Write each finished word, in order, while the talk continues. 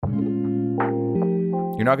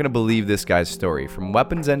You're not going to believe this guy's story. From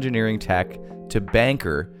weapons engineering tech to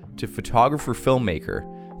banker to photographer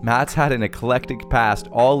filmmaker, Matt's had an eclectic past,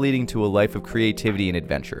 all leading to a life of creativity and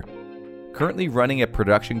adventure. Currently running a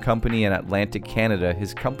production company in Atlantic Canada,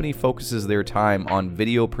 his company focuses their time on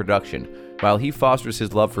video production, while he fosters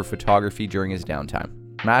his love for photography during his downtime.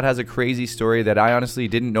 Matt has a crazy story that I honestly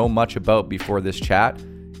didn't know much about before this chat,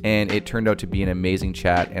 and it turned out to be an amazing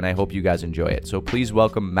chat, and I hope you guys enjoy it. So please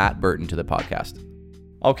welcome Matt Burton to the podcast.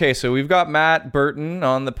 Okay, so we've got Matt Burton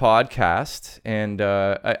on the podcast, and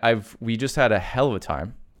we just had a hell of a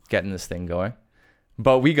time getting this thing going,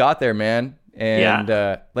 but we got there, man. And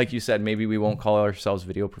like you said, maybe we won't call ourselves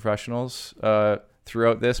video professionals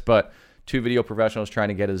throughout this, but two video professionals trying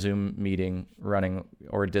to get a Zoom meeting running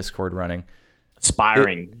or a Discord running.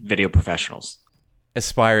 Aspiring video professionals.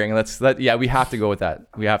 Aspiring. Yeah, we have to go with that.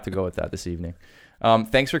 We have to go with that this evening.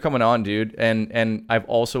 Thanks for coming on, dude. And I've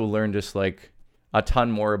also learned just like a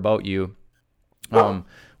ton more about you.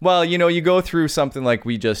 Well, you go through something like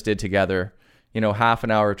we just did together. Half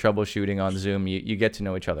an hour of troubleshooting on Zoom, you get to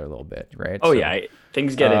know each other a little bit, right? Oh, yeah.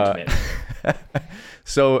 Things get intimate.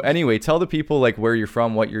 So anyway, tell the people like where you're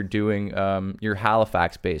from, what you're doing. You're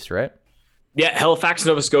Halifax based, right? Yeah, Halifax,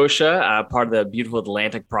 Nova Scotia, part of the beautiful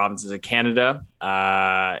Atlantic provinces of Canada.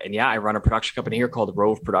 And yeah, I run a production company here called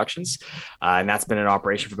Rove Productions. And that's been in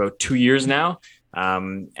operation for about 2 years now.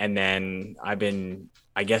 And then I've been,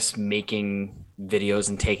 making videos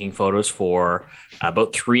and taking photos for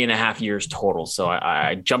about 3.5 years total. So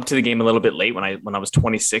I jumped to the game a little bit late. When I was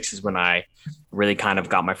 26 is when I really kind of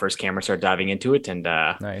got my first camera, started diving into it. And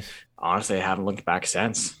nice. Honestly, I haven't looked back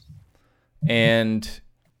since. And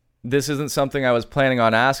this isn't something I was planning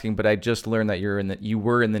on asking, but I just learned that you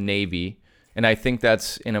were in the Navy. And I think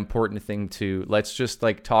that's an important thing to, let's just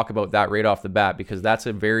like talk about that right off the bat, because that's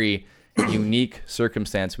a very unique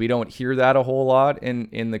circumstance. We don't hear that a whole lot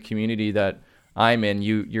in the community that I'm in.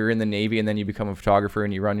 You're in the Navy and then you become a photographer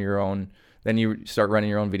and then you start running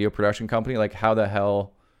your own video production company. Like, how the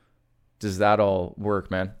hell does that all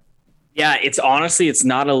work, man? Yeah, it's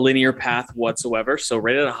not a linear path whatsoever. So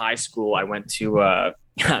right out of high school, I went to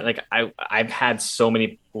I've had so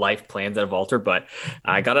many life plans that have altered, but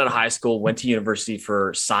I got out of high school, went to university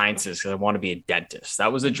for sciences because I want to be a dentist.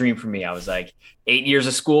 That was a dream for me. I was like 8 years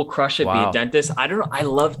of school, crush it, Be a dentist. I don't know. I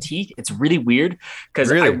love teeth. It's really weird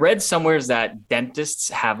because I read somewhere that dentists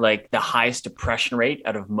have like the highest depression rate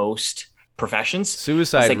out of most professions.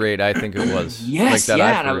 Suicide rate, I think it was. Yes, like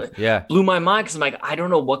that. Yeah. Blew my mind because I'm like, I don't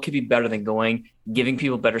know what could be better than giving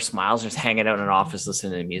people better smiles, just hanging out in an office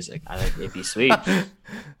listening to music. I think it'd be sweet.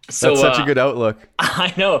 So that's such a good outlook.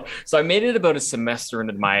 I know. So I made it about a semester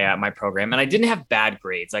into my program, and I didn't have bad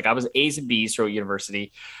grades. Like I was A's and B's throughout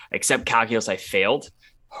university, except calculus. I failed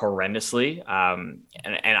horrendously, and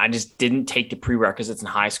I just didn't take the prerequisites in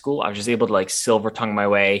high school. I was just able to like silver tongue my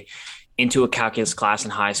way into a calculus class in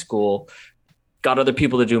high school. Got other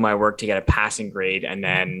people to do my work to get a passing grade, and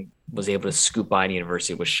then was able to scoop by in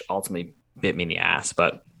university, which ultimately bit me in the ass.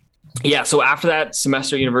 But yeah, so after that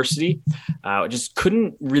semester at university, I just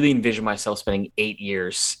couldn't really envision myself spending 8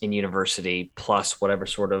 years in university plus whatever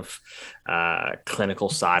sort of clinical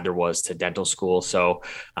side there was to dental school. So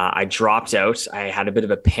I dropped out. I had a bit of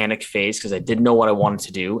a panic phase because I didn't know what I wanted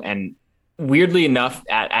to do. And weirdly enough,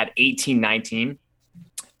 at 18, 19,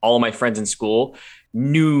 all of my friends in school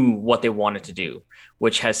knew what they wanted to do,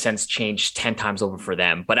 which has since changed 10 times over for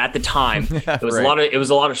them. But at the time, it was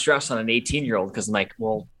a lot of stress on an 18-year-old because I'm like,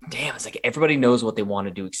 well, damn, it's like everybody knows what they want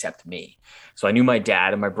to do except me. So I knew my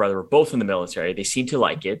dad and my brother were both in the military. They seemed to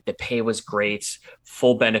like it. The pay was great,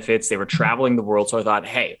 full benefits. They were traveling the world. So I thought,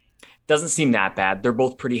 hey, doesn't seem that bad. They're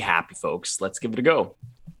both pretty happy folks. Let's give it a go.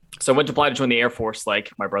 So I went to apply to join the Air Force like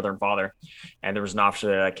my brother and father. And there was an officer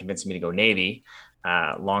that convinced me to go Navy.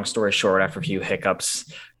 Long story short, after a few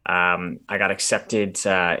hiccups, I got accepted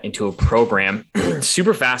into a program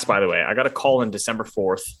super fast, by the way. I got a call on December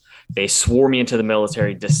 4th. They swore me into the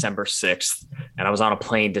military December 6th, and I was on a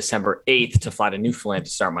plane December 8th to fly to Newfoundland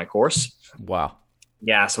to start my course. Wow.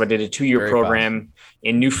 Yeah, so I did a 2-year program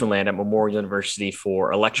in Newfoundland at Memorial University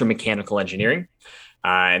for electromechanical engineering.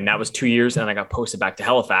 And that was 2 years, and I got posted back to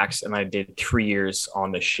Halifax, and I did 3 years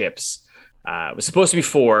on the ships. It was supposed to be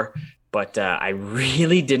 4, but I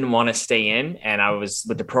really didn't want to stay in. And I was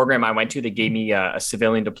with the program I went to, they gave me a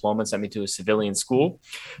civilian diploma and sent me to a civilian school.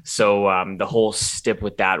 So the whole stip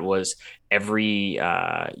with that was every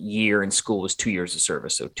year in school was 2 years of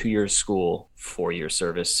service. So 2 years school, 4 years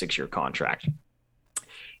service, 6-year contract.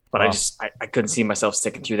 but Wow. I couldn't see myself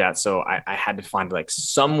sticking through that. So I had to find like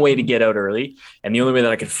some way to get out early. And the only way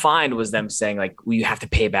that I could find was them saying like, well, you have to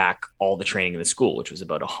pay back all the training in the school, which was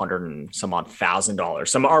about 100 and some odd $1,000,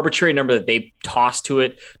 some arbitrary number that they tossed to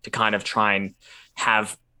it to kind of try and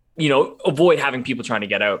have, avoid having people trying to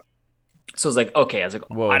get out. So I was like, okay, I was like,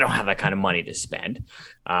 Whoa. I don't have that kind of money to spend.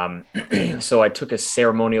 So I took a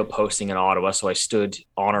ceremonial posting in Ottawa. So I stood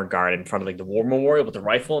honor guard in front of like the war memorial with the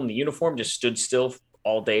rifle and the uniform, just stood still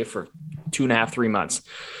all day for 2.5, 3 months.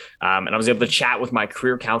 And I was able to chat with my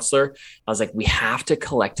career counselor. I was like, we have to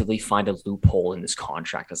collectively find a loophole in this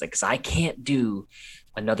contract. I was like, because I can't do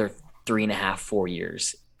another 3.5, 4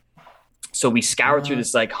 years. So we scoured through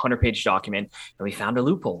this like 100-page document and we found a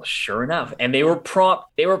loophole, sure enough. And they were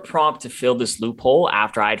prompt to fill this loophole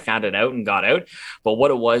after I had found it out and got out. But what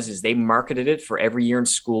it was is they marketed it for every year in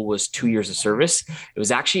school was 2 years of service. It was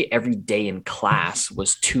actually every day in class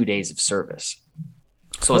was 2 days of service.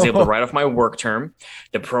 So I was able to write off my work term.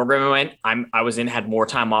 The program I was in had more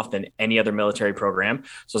time off than any other military program.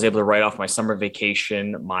 So I was able to write off my summer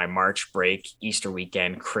vacation, my March break, Easter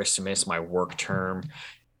weekend, Christmas, my work term,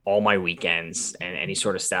 all my weekends and any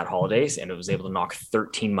sort of stat holidays. And it was able to knock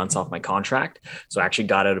 13 months off my contract. So I actually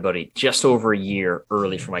got out about just over a year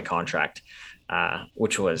early for my contract,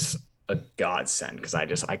 which was a godsend because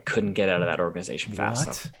I couldn't get out of that organization fast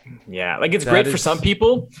enough. Yeah. Like it's great for some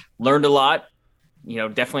people, learned a lot,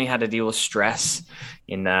 definitely had to deal with stress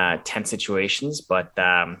in tense situations, but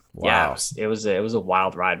yeah, it was a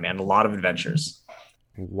wild ride, man. A lot of adventures.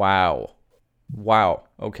 Wow.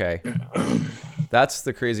 Okay. That's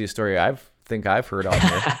the craziest story think I've heard on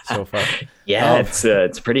here so far. Yeah,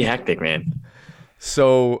 it's pretty hectic, man.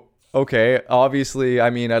 So, okay, obviously, I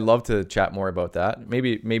mean, I'd love to chat more about that.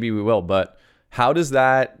 Maybe we will, but how does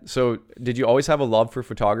that, so did you always have a love for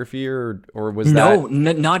photography or was No,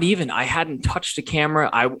 that? not even. I hadn't touched a camera.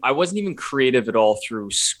 I wasn't even creative at all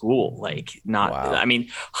through school. Wow. I mean,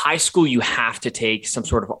 high school, you have to take some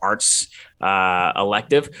sort of arts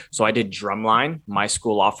elective. So I did drumline. My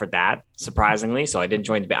school offered that, surprisingly. So I didn't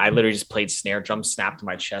join the band. I literally just played snare drum, snapped to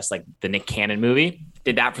my chest like the Nick Cannon movie.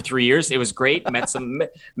 Did that for 3 years. It was great. Met some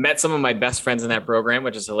of my best friends in that program,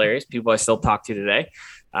 which is hilarious. People I still talk to today.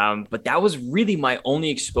 But that was really my only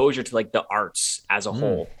exposure to like the arts as a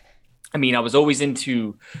whole. I mean, I was always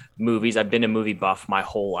into movies. I've been a movie buff my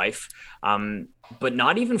whole life. But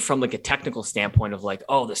not even from like a technical standpoint of like,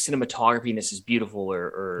 oh, the cinematography in this is beautiful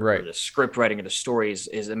or the script writing or the story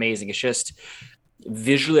is amazing. It's just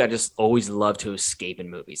visually, I just always love to escape in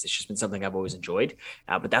movies. It's just been something I've always enjoyed.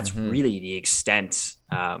 But that's really the extent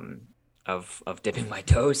of dipping my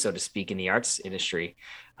toes, so to speak, in the arts industry.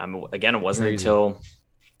 Again, it wasn't until,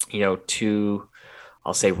 two,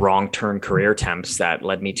 I'll say, wrong turn career attempts that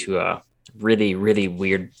led me to a really, really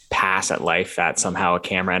weird pass at life that somehow a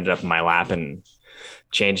camera ended up in my lap and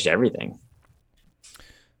changed everything.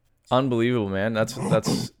 Unbelievable, man.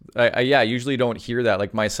 I usually don't hear that.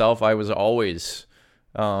 Like myself, I was always,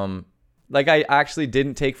 like I actually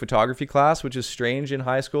didn't take photography class, which is strange in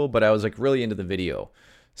high school, but I was like really into the video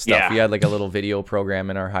stuff. Yeah. We had like a little video program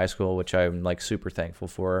in our high school, which I'm like super thankful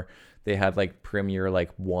for. They had like Premiere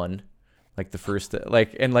like 1, like the first,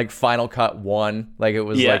 like, and like Final Cut 1, like it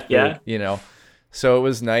was so it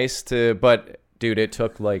was nice but dude, it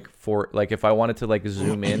took like if I wanted to like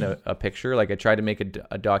zoom in a picture, like I tried to make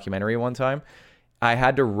a documentary one time, I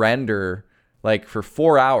had to render like for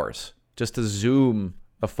 4 hours just to zoom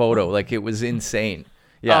a photo. Like it was insane.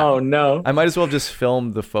 Yeah. Oh no. I might as well just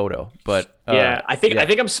film the photo, but I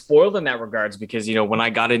think I'm spoiled in that regards because, when I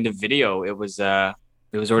got into video, it was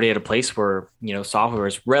already at a place where, software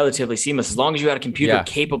is relatively seamless. As long as you had a computer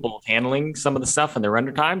capable of handling some of the stuff and the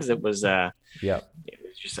render times, it was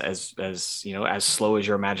just as slow as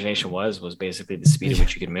your imagination was basically the speed at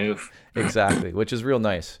which you could move. Exactly. Which is real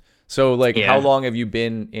nice. So like, how long have you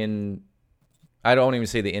been in, I don't even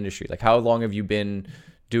say the industry, like how long have you been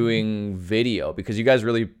doing video? Because you guys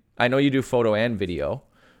really, I know you do photo and video.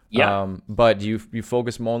 Yeah. But you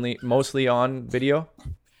focus mostly on video?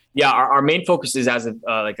 Yeah, our main focus is as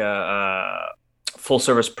a full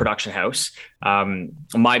service production house.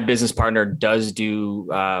 My business partner does do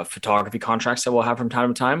photography contracts that we'll have from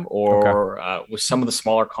time to time, or with some of the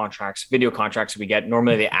smaller contracts, video contracts we get.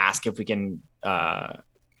 Normally, they ask if we can add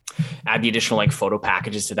the additional like photo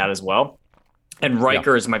packages to that as well. And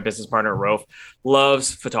Riker is my business partner. Rofe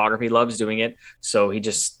loves photography, loves doing it. So he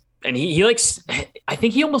likes. I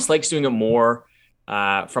think he almost likes doing it more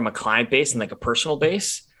from a client base and like a personal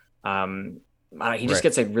base. He just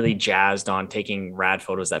gets like really jazzed on taking rad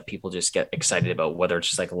photos that people just get excited about, whether it's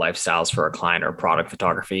just like lifestyles for a client or product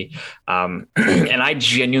photography. And I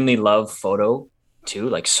genuinely love photo too,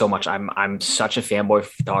 like so much. I'm such a fanboy of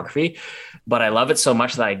photography, but I love it so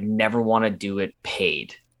much that I never want to do it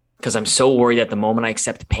paid, because I'm so worried that the moment I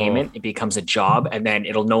accept payment, it becomes a job, and then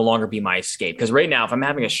it'll no longer be my escape. Because right now, if I'm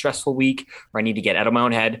having a stressful week where I need to get out of my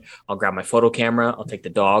own head, I'll grab my photo camera, I'll take the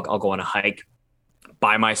dog, I'll go on a hike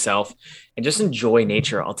by myself and just enjoy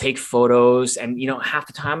nature. I'll take photos, and half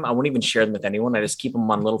the time I won't even share them with anyone. I just keep them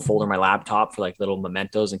on a little folder on my laptop for like little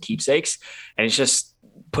mementos and keepsakes. And it's just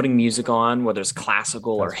putting music on, whether it's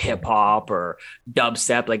classical or hip hop or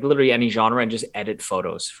dubstep, like literally any genre, and just edit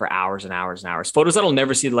photos for hours and hours and hours. Photos that'll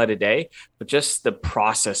never see the light of day, but just the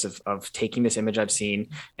process of taking this image I've seen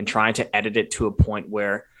and trying to edit it to a point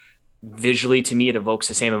where visually, to me, it evokes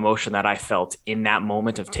the same emotion that I felt in that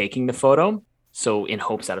moment of taking the photo. So in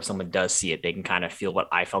hopes that if someone does see it, they can kind of feel what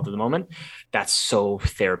I felt at the moment. That's so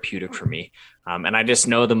therapeutic for me. And I just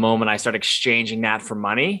know the moment I start exchanging that for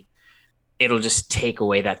money, it'll just take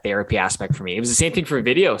away that therapy aspect for me. It was the same thing for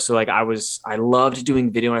video. So like I loved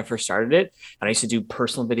doing video when I first started it. And I used to do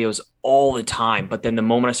personal videos all the time. But then the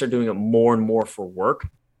moment I started doing it more and more for work,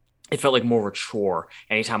 it felt like more of a chore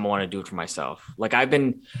anytime I want to do it for myself. Like I've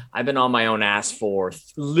been on my own ass for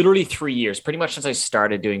literally 3 years, pretty much since I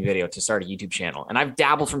started doing video to start a YouTube channel. And I've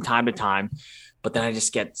dabbled from time to time, but then I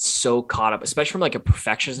just get so caught up, especially from like a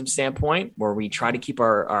perfectionism standpoint, where we try to keep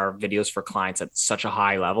our videos for clients at such a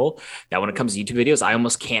high level that when it comes to YouTube videos, I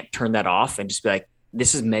almost can't turn that off and just be like,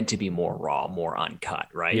 this is meant to be more raw, more uncut,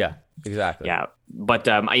 right? Yeah, exactly. Yeah. But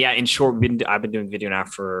in short, I've been doing video now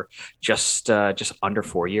for just under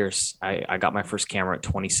 4 years. I got my first camera at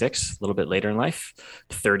 26, a little bit later in life,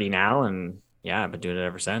 30 now. And yeah, I've been doing it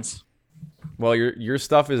ever since. Well, your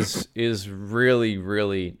stuff is really,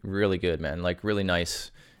 really, really good, man. Like really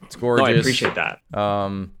nice. It's gorgeous. I appreciate that.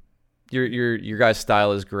 Your guys'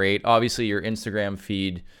 style is great. Obviously your Instagram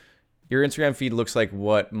feed looks like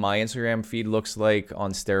what my Instagram feed looks like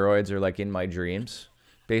on steroids, or like in my dreams.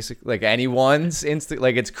 Basically, like anyone's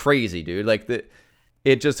like it's crazy, dude. Like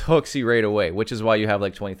it just hooks you right away, which is why you have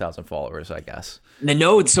like 20,000 followers, I guess.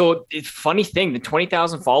 No, so it's funny thing, the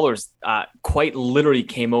 20,000 followers quite literally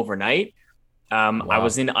came overnight. Wow. I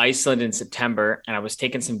was in Iceland in September and I was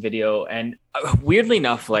taking some video, and weirdly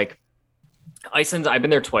enough, like Iceland, I've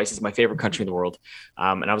been there twice. It's my favorite country in the world.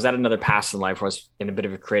 And I was at another pass in life where I was in a bit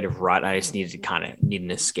of a creative rut. I just needed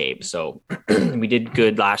an escape. So we did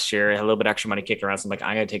good last year, had a little bit extra money kicked around. So I'm like,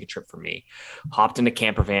 I'm going to take a trip for me. Hopped in a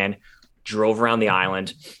camper van, drove around the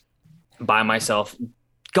island by myself,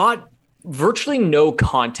 got virtually no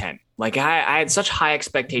content. Like I had such high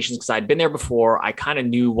expectations because I'd been there before. I kind of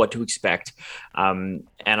knew what to expect. And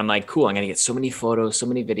I'm like, cool, I'm going to get so many photos, so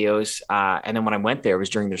many videos. And then when I went there, it was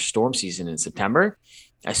during their storm season in September.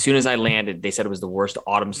 As soon as I landed, they said it was the worst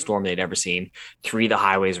autumn storm they'd ever seen. 3 of the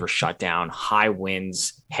highways were shut down, high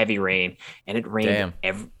winds, heavy rain. And it rained.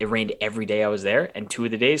 It rained every day I was there. And 2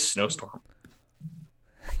 of the days, snowstorm.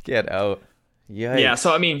 Get out. Yikes. Yeah.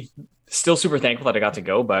 So, I mean, still super thankful that I got to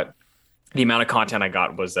go, but the amount of content I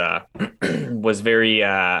got was very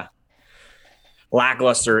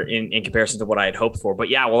lackluster in comparison to what I had hoped for. But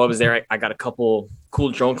yeah, while I was there, I got a couple cool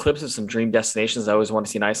drone clips of some dream destinations I always wanted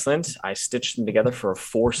to see in Iceland. I stitched them together for a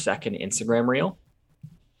 4-second Instagram reel,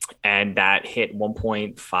 and that hit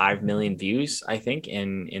 1.5 million views, I think,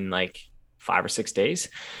 in like 5 or 6 days.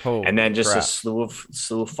 Holy and then just crap. A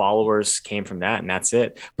slew of followers came from that, and that's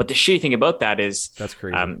it. But the shitty thing about that is that's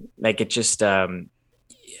crazy. Like it just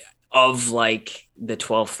of like the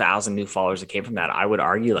 12,000 new followers that came from that, I would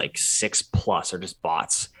argue like 6+ are just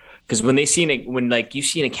bots. Because when you see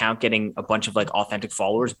an account getting a bunch of like authentic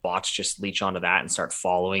followers, bots just leech onto that and start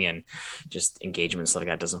following, and just engagement and stuff like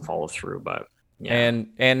that doesn't follow through. But yeah.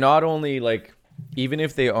 And not only like, even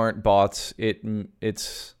if they aren't bots,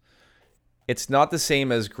 it's not the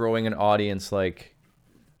same as growing an audience like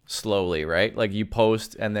slowly, right? Like you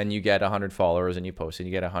post and then you get 100 followers, and you post and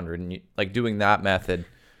you get 100, and you like doing that method.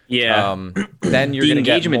 Yeah. Then you're going to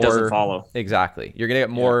get more. Engagement doesn't follow. Exactly. You're going to get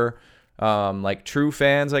more like true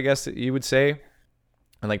fans, I guess you would say.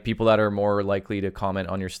 And like people that are more likely to comment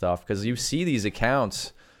on your stuff, because you see these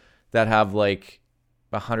accounts that have like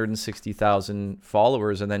 160,000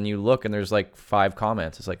 followers, and then you look and there's like 5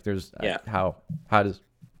 comments. It's like how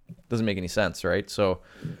doesn't make any sense, right? So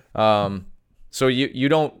so you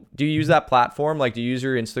don't, do you use that platform? Like, do you use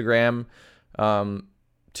your Instagram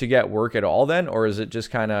to get work at all then? Or is it just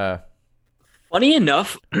kind of... Funny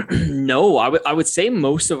enough, no, I would say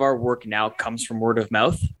most of our work now comes from word of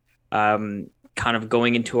mouth. Kind of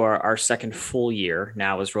going into our second full year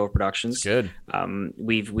now as Road Productions. Good.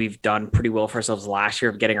 We've done pretty well for ourselves last year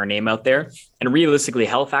of getting our name out there. And realistically,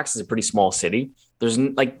 Halifax is a pretty small city. There's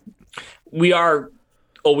like, we are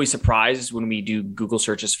always surprised when we do Google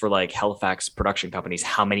searches for like Halifax production companies,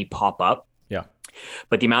 how many pop up. Yeah.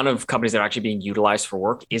 But the amount of companies that are actually being utilized for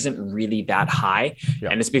work isn't really that high. Yeah.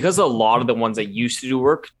 And it's because a lot of the ones that used to do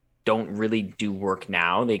work don't really do work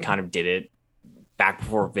now. They kind of did it back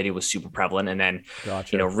before video was super prevalent. And then,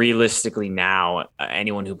 Gotcha. realistically now,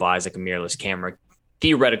 anyone who buys like a mirrorless camera,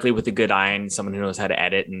 theoretically with a good eye and someone who knows how to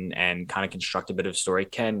edit and kind of construct a bit of story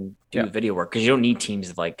can do video work, because you don't need teams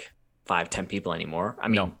of like 5-10 people anymore. I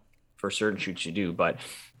mean, for certain shoots you do, but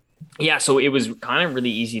yeah, so it was kind of really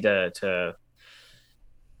easy to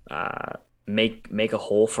make a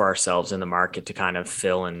hole for ourselves in the market to kind of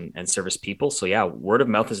fill and service people. So yeah, word of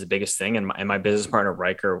mouth is the biggest thing. And my business partner,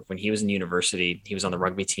 Riker, when he was in university, he was on the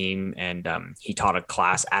rugby team, and he taught a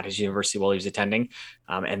class at his university while he was attending.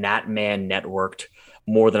 And that man networked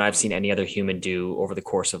more than I've seen any other human do over the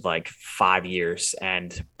course of like 5 years.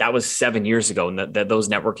 And that was 7 years ago. And those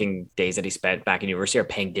networking days that he spent back in university are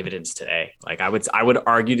paying dividends today. Like I would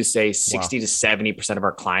argue to say 60 to 70% of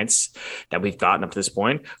our clients that we've gotten up to this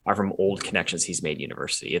point are from old connections he's made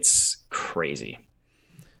university. It's crazy.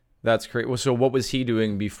 That's great. Well, so what was he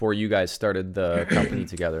doing before you guys started the company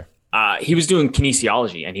together? He was doing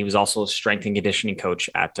kinesiology, and he was also a strength and conditioning coach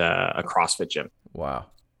at a CrossFit gym. Wow.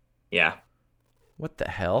 Yeah. What the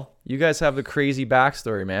hell? You guys have a crazy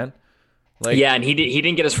backstory, man. Like, yeah, and he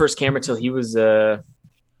didn't get his first camera till he was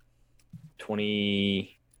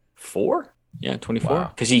 24. Yeah,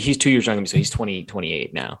 24. Because he's 2 years younger than me, so he's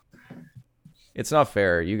 28 now. It's not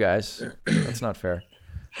fair, you guys. That's not fair.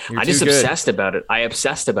 I just obsessed about it. I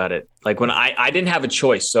obsessed about it. Like when I didn't have a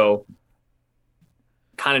choice. So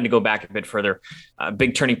kind of to go back a bit further, a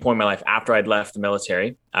big turning point in my life after I'd left the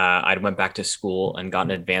military, I went back to school and got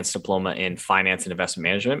an advanced diploma in finance and investment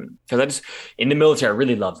management, because in the military, I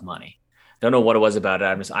really loved money. Don't know what it was about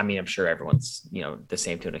it. I'm sure everyone's, the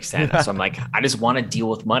same to an extent. So I'm like, I just want to deal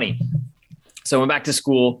with money. So I went back to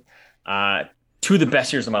school, 2 of the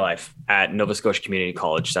best years of my life at Nova Scotia Community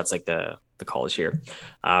College. That's like the college here.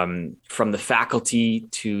 From the faculty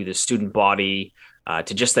to the student body,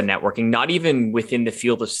 to just the networking, not even within the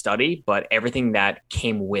field of study, but everything that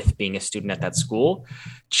came with being a student at that school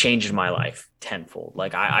changed my life tenfold.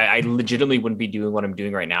 Like I legitimately wouldn't be doing what I'm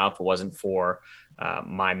doing right now if it wasn't for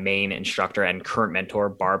my main instructor and current mentor,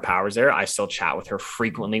 Barb Powers there. I still chat with her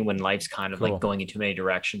frequently when life's kind of like going in too many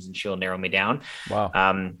directions, and she'll narrow me down.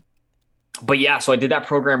 Wow. But yeah, so I did that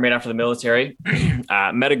program right after the military,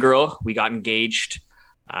 met a girl, we got engaged,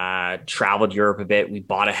 traveled Europe a bit. We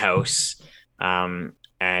bought a house.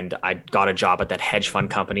 And I got a job at that hedge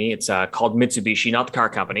fund company. It's called Mitsubishi, not the car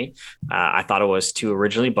company. I thought it was too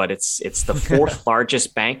originally, but it's the 4th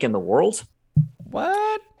largest bank in the world.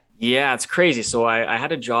 What? Yeah, it's crazy. So I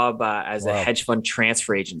had a job as a hedge fund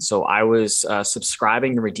transfer agent. So I was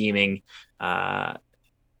subscribing and redeeming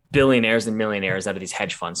billionaires and millionaires out of these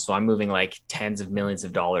hedge funds. So I'm moving like tens of millions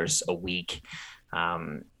of dollars a week.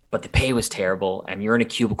 But the pay was terrible. And you're in a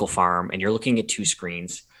cubicle farm and you're looking at 2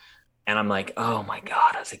 screens. And I'm like, oh my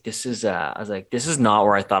God. I was like, this is not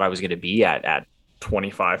where I thought I was going to be at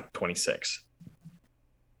 25, 26.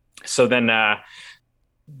 So then,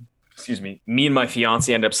 me and my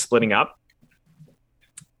fiance ended up splitting up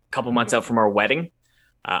a couple months out from our wedding.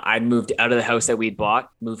 I'd moved out of the house that we'd bought,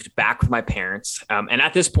 moved back with my parents. And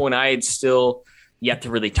at this point, I had still yet to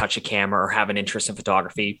really touch a camera or have an interest in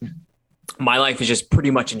photography. My life is just pretty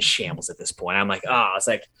much in shambles at this point. I'm like,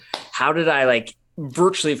 how did I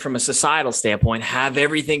virtually from a societal standpoint have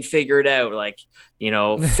everything figured out,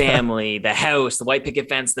 family, the house, the white picket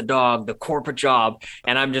fence, the dog, the corporate job,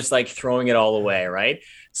 and I'm just like throwing it all away, right?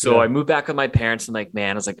 So I moved back with my parents. I'm like,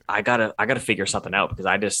 man, I was like, I gotta figure something out, because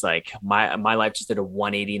I just like my life just did a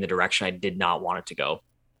 180 in the direction I did not want it to go.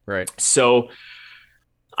 Right. So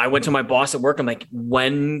I went to my boss at work. I'm like,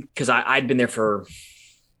 because I'd been there for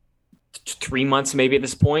 3 months maybe at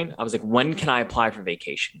this point. I was like, when can I apply for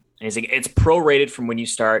vacation? And he's like, it's prorated from when you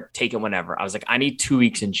start, take it whenever. I was like, I need 2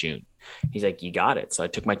 weeks in June. He's like, you got it. So I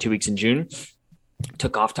took my 2 weeks in June,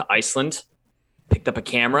 took off to Iceland, picked up a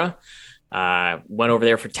camera, went over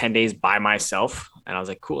there for 10 days by myself. And I was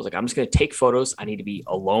like, cool. I was like, I'm just going to take photos. I need to be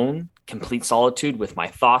alone, complete solitude with my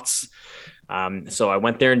thoughts. So I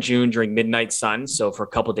went there in June during midnight sun. So for a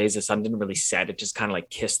couple of days, the sun didn't really set. It just kind of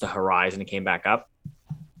like kissed the horizon and came back up.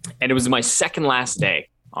 And it was my second last day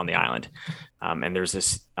on the island. And there's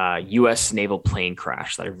this U.S. naval plane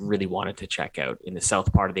crash that I really wanted to check out in the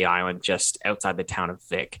south part of the island, just outside the town of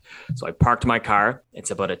Vic. So I parked my car.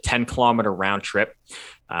 It's about a 10-kilometer round trip.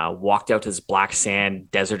 Walked out to this black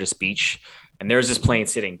sand, desertous beach. And there's this plane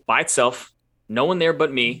sitting by itself. No one there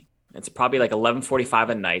but me. It's probably like 11:45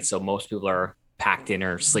 at night. So most people are packed in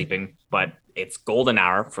or sleeping. But it's golden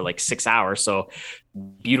hour for like 6 hours. So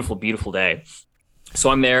beautiful, beautiful day. So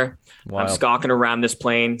I'm there. Wild. I'm stalking around this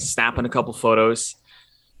plane, snapping a couple photos.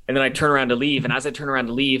 And then I turn around to leave. And as I turn around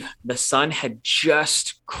to leave, the sun had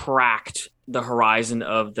just cracked the horizon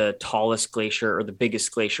of the tallest glacier or the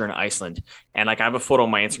biggest glacier in Iceland. And like I have a photo on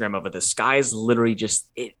my Instagram of it. The sky is literally just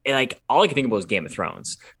like all I can think about is Game of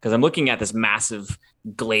Thrones, because I'm looking at this massive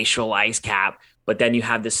glacial ice cap. But then you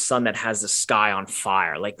have this sun that has the sky on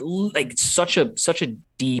fire, like such a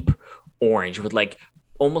deep orange with like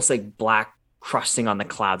almost like black crusting on the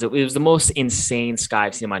clouds. It was the most insane sky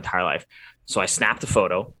I've seen in my entire life. So I snapped a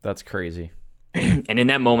photo. That's crazy. And in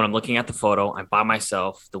that moment, I'm looking at the photo. I'm by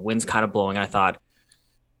myself. The wind's kind of blowing. And I thought,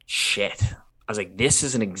 shit. I was like, this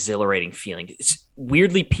is an exhilarating feeling. It's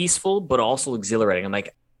weirdly peaceful, but also exhilarating. I'm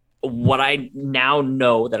like, what I now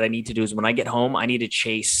know that I need to do is when I get home, I need to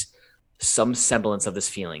chase some semblance of this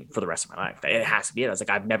feeling for the rest of my life. It has to be it. I was like,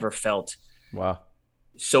 I've never felt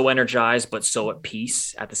so energized, but so at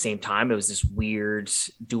peace at the same time. It was this weird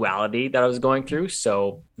duality that I was going through.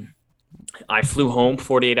 So I flew home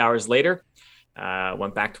 48 hours later,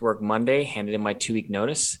 went back to work Monday, handed in my 2-week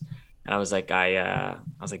notice. And I was like, yeah,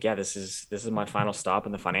 this is my final stop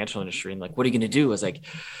in the financial industry. And like, what are you going to do? I was like,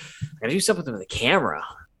 I'm going to do something with the camera.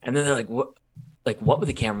 And then they're like, what? Like, what with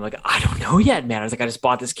the camera? I'm like, I don't know yet, man. I was like, I just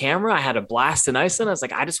bought this camera. I had a blast in Iceland. I was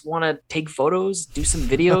like, I just want to take photos, do some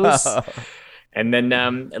videos. And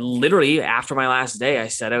then literally after my last day, I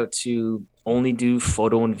set out to only do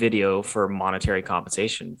photo and video for monetary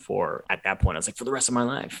compensation at that point, I was like, for the rest of my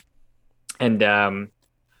life. And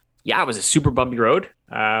yeah, it was a super bumpy road.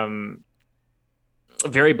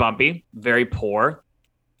 Very bumpy, very poor.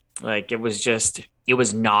 Like it was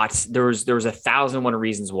not, there was 1,001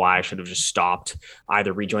 reasons why I should have just stopped,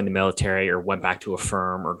 either rejoined the military or went back to a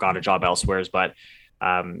firm or got a job elsewhere. But,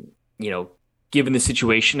 given the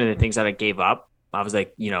situation and the things that I gave up, I was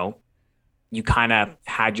like, you kind of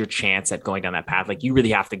had your chance at going down that path. Like you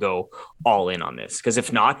really have to go all in on this, because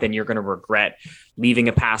if not, then you're going to regret leaving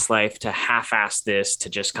a past life to half-ass this, to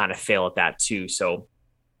just kind of fail at that too. So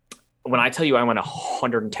when I tell you I went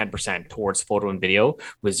 110% towards photo and video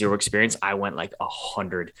with zero experience, I went like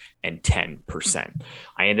 110%.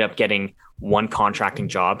 I ended up getting one contracting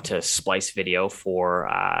job to splice video for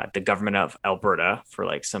the government of Alberta for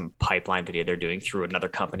like some pipeline video they're doing through another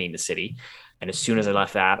company in the city. And as soon as I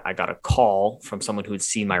left that, I got a call from someone who had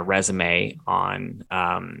seen my resume on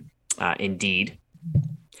Indeed.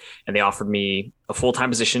 And they offered me a full-time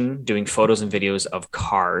position doing photos and videos of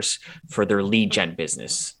cars for their lead gen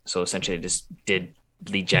business. So essentially they just did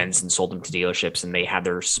lead gens and sold them to dealerships, and they had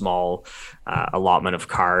their small allotment of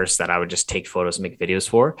cars that I would just take photos and make videos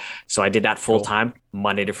for. So I did that full-time,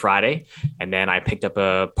 Monday to Friday. And then I picked up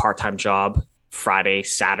a part-time job Thursday,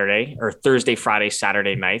 Friday,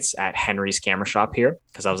 Saturday nights at Henry's camera shop here.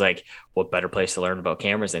 Cause I was like, what better place to learn about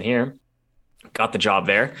cameras than here? Got the job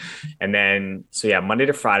there. And then, so yeah, Monday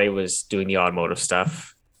to Friday was doing the automotive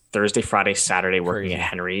stuff. Thursday, Friday, Saturday, working at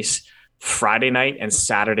Henry's. Friday night and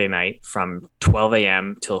Saturday night from 12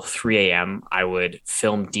 a.m. till 3 a.m. I would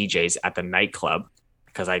film DJs at the nightclub,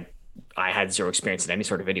 because I had zero experience in any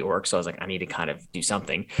sort of video work. So I was like, I need to kind of do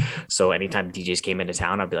something. So anytime DJs came into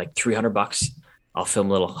town, I'd be like, $300. I'll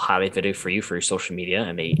film a little highlight video for you for your social media.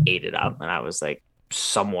 And they ate it up. And I was like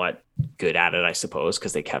somewhat good at it, I suppose,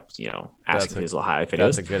 because they kept, asking me these little highlight videos.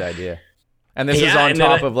 That's a good idea. And this is on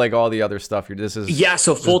top of like all the other stuff.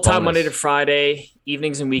 So full-time Monday to Friday,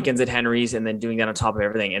 evenings and weekends at Henry's, and then doing that on top of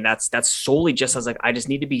everything. And that's solely just, I was like, I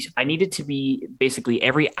needed to be basically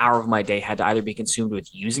every hour of my day had to either be consumed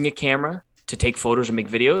with using a camera to take photos and make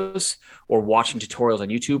videos, or watching tutorials on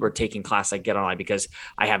YouTube, or taking class like Get Online, because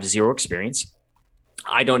I have zero experience.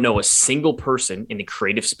 I don't know a single person in the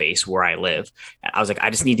creative space where I live. I was like, I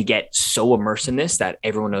just need to get so immersed in this that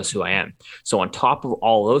everyone knows who I am. So on top of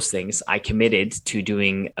all those things, I committed to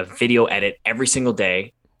doing a video edit every single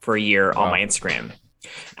day for a year on my Instagram.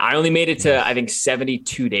 I only made it to, I think,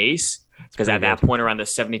 72 days. Because at that point, around the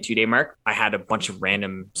 72-day mark, I had a bunch of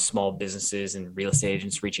random small businesses and real estate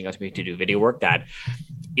agents reaching out to me to do video work, that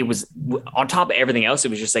it was, on top of everything else, it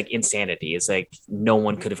was just like insanity. It's like no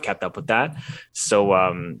one could have kept up with that.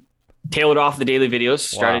 So tailored off the daily videos,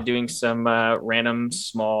 started doing some random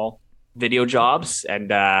small video jobs.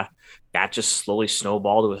 And that just slowly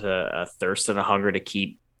snowballed with a thirst and a hunger to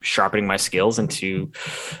keep sharpening my skills, and to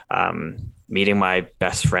meeting my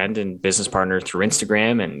best friend and business partner through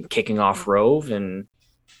Instagram and kicking off Rove. And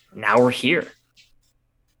now we're here.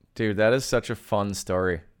 Dude, that is such a fun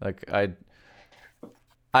story. Like I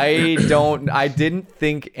didn't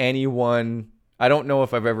think anyone, I don't know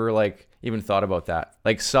if I've ever like even thought about that.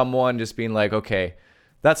 Like someone just being like, okay,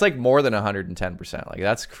 That's like more than 110%. Like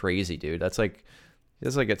that's crazy, dude. That's like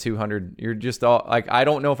a 200. You're just all like, I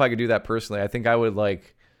don't know if I could do that personally. I think I would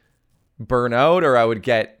like burn out, or I would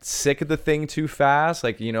get sick of the thing too fast.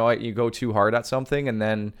 Like, you know, you go too hard at something and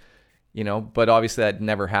then, you know, but obviously that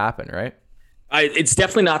never happened, right? It's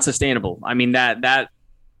definitely not sustainable. I mean, that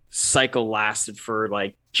cycle lasted for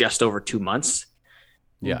like just over 2 months.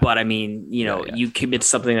 Yeah. But I mean, you know, you commit to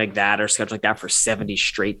something like that or schedule like that for 70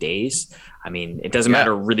 straight days. I mean, it doesn't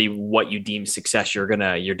matter really what you deem success. You're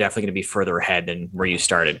definitely gonna be further ahead than where you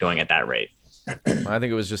started going at that rate. I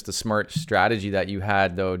think it was just a smart strategy that you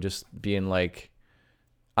had, though, just being like,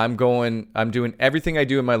 I'm doing everything I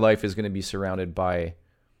do in my life is going to be surrounded by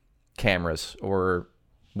cameras or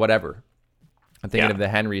whatever. I'm thinking of the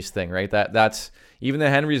Henry's thing, right? That's even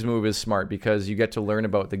the Henry's move is smart because you get to learn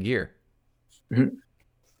about the gear. Mm-hmm.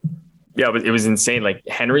 Yeah, it was insane. Like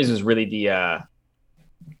Henry's was really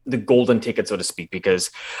the golden ticket, so to speak,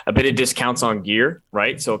 because a bit of discounts on gear,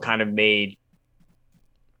 right? So it kind of made,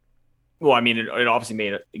 well, I mean, it obviously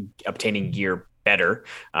made obtaining gear better.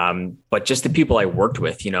 But just the people I worked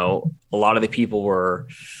with, you know, a lot of the people were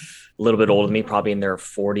a little bit older than me, probably in their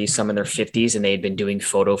 40s, some in their 50s, and they had been doing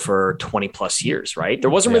photo for 20 plus years, right? There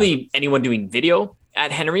wasn't really anyone doing video at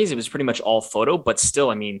Henry's. It was pretty much all photo, but still,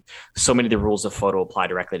 I mean, so many of the rules of photo apply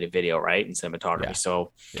directly to video, right? And cinematography. Yeah.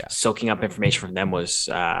 So soaking up information from them was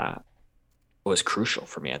crucial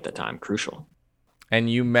for me at the time. Crucial. And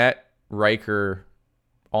you met Riker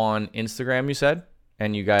on Instagram, you said,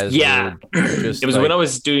 and you guys were just it was like, when I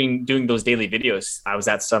was doing those daily videos, I was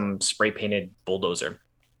at some spray painted bulldozer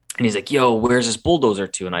and he's like, yo, where's this bulldozer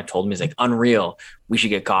to? And I told him, he's like, unreal, we should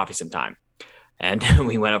get coffee sometime. And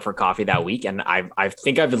we went out for coffee that week, and I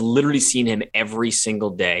think I've literally seen him every single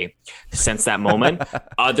day since that moment,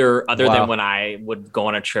 other than when I would go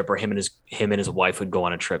on a trip, or him and his wife would go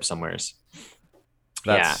on a trip somewhere.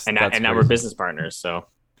 And now we're business partners. So,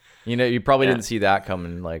 you know, you probably didn't see that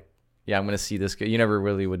coming. Like, I'm going to see this guy. You never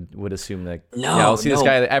really would assume that. I'll see this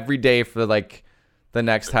guy every day for like the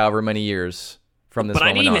next however many years from this. But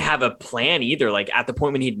I didn't even have a plan either. Like at the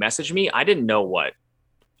point when he'd messaged me, I didn't know what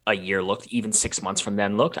a year looked, even 6 months from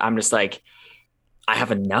then looked. I'm just like, I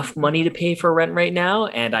have enough money to pay for rent right now,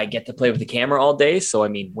 and I get to play with the camera all day. So I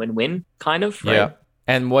mean, win-win kind of. Right? Yeah.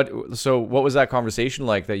 And what was that conversation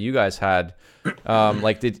like that you guys had?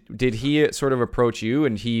 Like, did he sort of approach you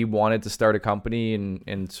and he wanted to start a company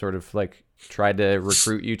and sort of like tried to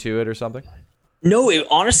recruit you to it or something? No,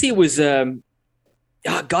 honestly, it was, it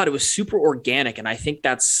was super organic. And I think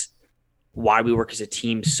that's why we work as a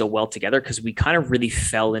team so well together, because we kind of really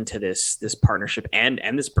fell into this partnership and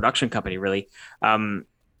this production company really,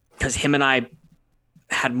 because him and I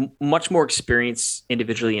had much more experience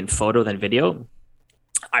individually in photo than video.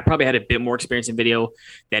 I probably had a bit more experience in video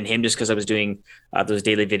than him, just because I was doing those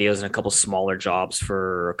daily videos and a couple smaller jobs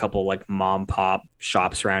for a couple like mom pop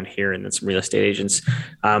shops around here and then some real estate agents.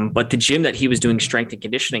 But the gym that he was doing strength and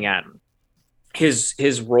conditioning at,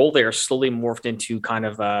 his role there slowly morphed into kind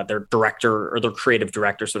of their director or their creative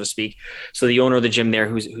director, so to speak. So the owner of the gym there,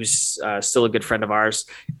 who's still a good friend of ours,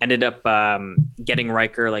 ended up getting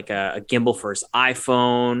Riker like a gimbal for his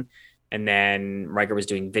iPhone. And then Riker was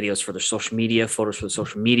doing videos for their social media, photos for the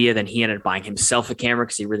social media. Then he ended up buying himself a camera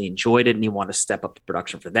because he really enjoyed it and he wanted to step up the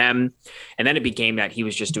production for them. And then it became that he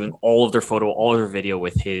was just doing all of their photo, all of their video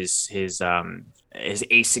with his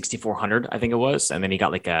A6400, I think it was. And then he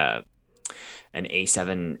got like an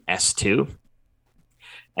A7S2.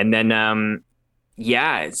 And then,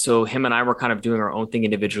 so him and I were kind of doing our own thing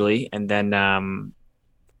individually. And then I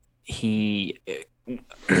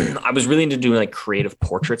was really into doing like creative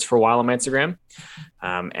portraits for a while on my Instagram.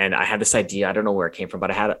 And I had this idea, I don't know where it came from,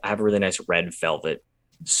 but I have a really nice red velvet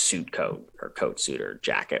coat suit or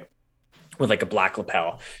jacket with like a black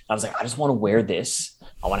lapel. I was like, I just want to wear this.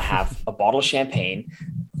 I want to have a bottle of champagne,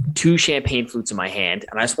 2 champagne flutes in my hand,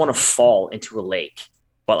 and I just want to fall into a lake,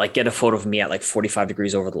 but like get a photo of me at like 45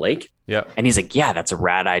 degrees over the lake. Yeah. And he's like, yeah, that's a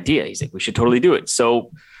rad idea. He's like, we should totally do it.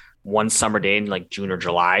 So one summer day in like June or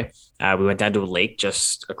July, we went down to a lake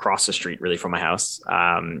just across the street really from my house.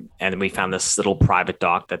 And then we found this little private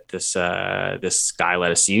dock that this guy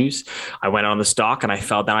let us use. I went on this dock and I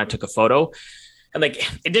fell down. I took a photo, and like,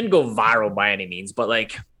 it didn't go viral by any means, but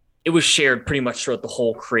like it was shared pretty much throughout the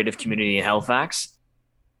whole creative community in Halifax.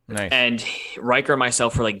 Nice. And Riker and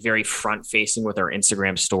myself were like very front facing with our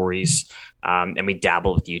Instagram stories. And we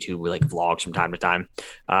dabbled with YouTube with like vlogs from time to time.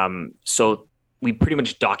 So we pretty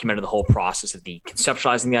much documented the whole process of the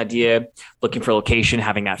conceptualizing the idea, looking for a location,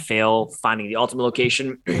 having that fail, finding the ultimate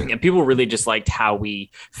location. And people really just liked how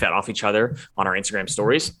we fed off each other on our Instagram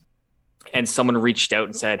stories. and someone reached out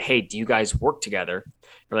and said, "Hey, do you guys work together?"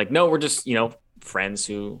 We're like, "No, we're just, friends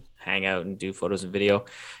who hang out and do photos and video."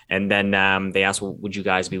 And then they asked, "Well, would you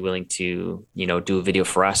guys be willing to, do a video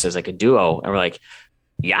for us as like a duo?" And we're like,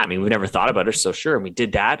 "Yeah, I mean, we've never thought about it, so sure." And we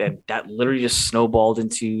did that, and that literally just snowballed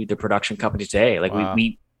into the production company today. Like Wow.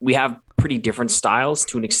 we have pretty different styles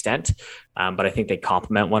to an extent, but I think they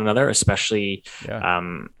complement one another, especially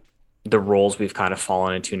the roles we've kind of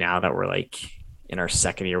fallen into now that we're like in our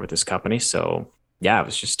second year with this company. So yeah, it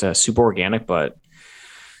was just super organic, but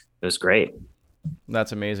it was great.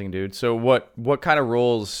 That's amazing, dude. So what kind of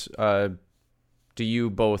roles do you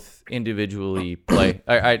both individually play?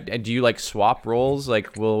 Do you like swap roles?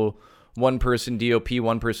 Like, will one person DOP,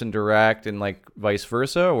 one person direct, and like vice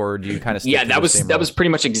versa, or do you kind of stick to that the same was roles? pretty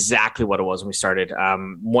much exactly what it was when we started.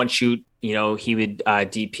 One shoot, he would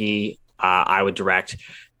DP, I would direct.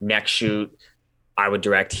 Next shoot, I would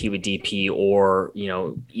direct, he would DP, or,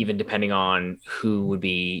 even depending on who would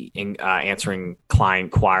be answering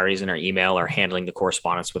client queries in our email or handling the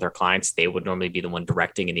correspondence with our clients, they would normally be the one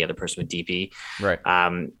directing and the other person would DP. Right.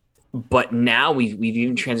 But now we've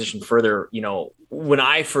even transitioned further. When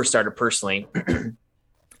I first started personally,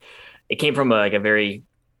 it came from a very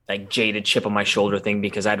like jaded chip on my shoulder thing,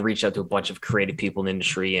 because I'd reached out to a bunch of creative people in the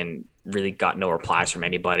industry and really got no replies from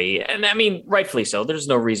anybody. And I mean, rightfully so. There's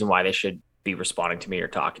no reason why they should be responding to me or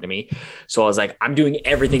talking to me. So I was like, I'm doing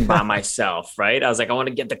everything by myself, right? I was like, I want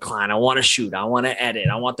to get the client, I want to shoot, I want to edit,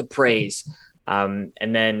 I want the praise. And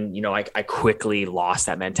then, I quickly lost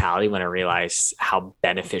that mentality when I realized how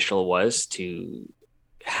beneficial it was to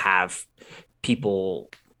have people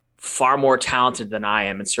far more talented than I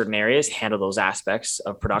am in certain areas handle those aspects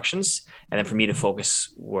of productions, and then for me to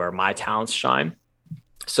focus where my talents shine.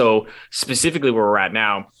 So specifically where we're at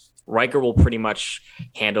now, Riker will pretty much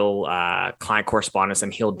handle client correspondence,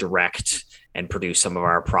 and he'll direct and produce some of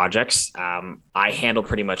our projects. I handle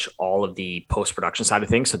pretty much all of the post-production side of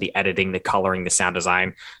things. So the editing, the coloring, the sound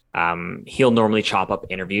design. He'll normally chop up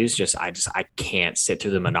interviews. I can't sit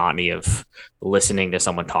through the monotony of listening to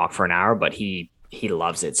someone talk for an hour, but he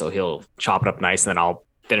loves it. So he'll chop it up nice, and then I'll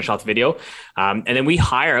finish off the video. And then we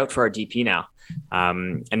hire out for our DP now.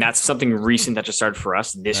 And that's something recent that just started for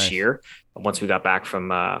us this year. Once we got back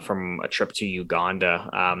from a trip to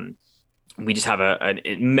Uganda, we just have an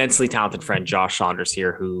immensely talented friend, Josh Saunders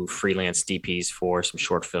here, who freelance DPs for some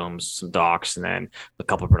short films, some docs, and then a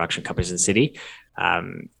couple of production companies in the city.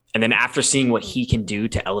 And then after seeing what he can do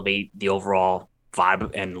to elevate the overall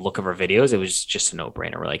vibe and look of our videos, it was just a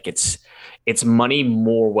no-brainer. We're like, it's money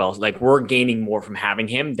more like we're gaining more from having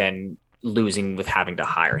him than losing with having to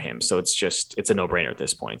hire him. So it's a no-brainer at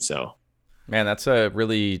this point. So, man, that's a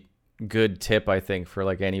really good tip, I think, for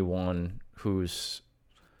like anyone who's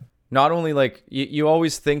not only like you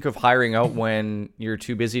always think of hiring out when you're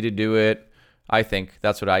too busy to do it. I think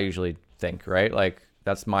that's what I usually think, right? Like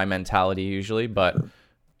that's my mentality usually, but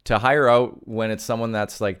to hire out when it's someone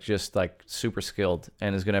that's like just like super skilled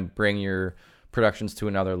and is going to bring your productions to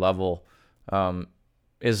another level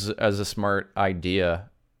is a smart idea.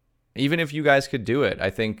 Even if you guys could do it,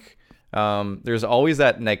 I think there's always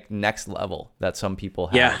that next level that some people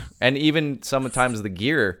have. Yeah. And even sometimes the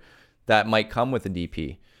gear that might come with a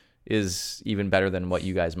DP is even better than what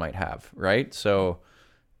you guys might have, right? So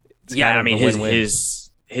yeah, I mean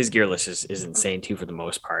his gear list is insane too for the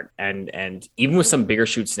most part. And even with some bigger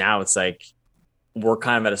shoots now, it's like we're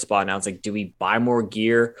kind of at a spot now. It's like, do we buy more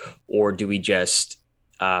gear, or do we just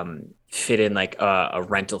fit in like a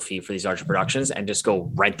rental fee for these larger productions and just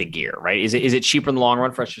go rent the gear, right? Is it cheaper in the long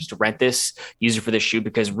run for us just to rent this, use it for this shoot?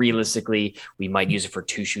 Because realistically, we might use it for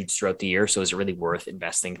 2 shoots throughout the year. So is it really worth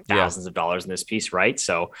investing thousands of dollars in this piece, right?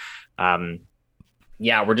 So,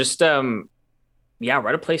 we're just, we're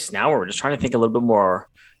at a place now where we're just trying to think a little bit more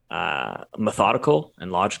methodical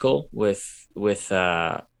and logical with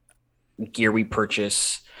gear we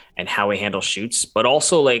purchase and how we handle shoots, but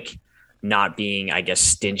also like not being, I guess,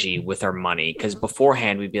 stingy with our money. Because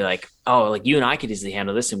beforehand we'd be like, oh, like you and I could easily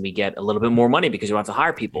handle this and we get a little bit more money because we don't have to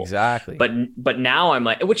hire people. Exactly. But now I'm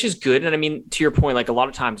like, which is good. And I mean, to your point, like a lot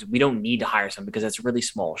of times we don't need to hire someone because that's a really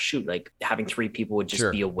small shoot. Like having 3 people would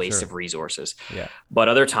just be a waste of resources. Yeah. But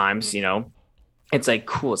other times, it's like,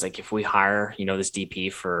 cool. It's like if we hire, this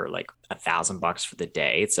DP for like $1,000 for the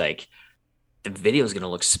day, it's like, the video is going to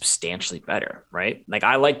look substantially better, right? Like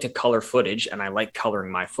I like to color footage and I like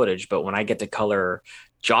coloring my footage, but when I get to color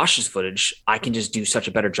Josh's footage, I can just do such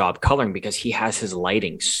a better job coloring because he has his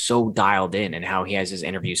lighting so dialed in and how he has his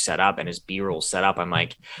interview set up and his B-roll set up. I'm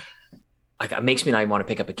like it makes me not even want to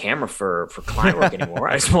pick up a camera for client work anymore.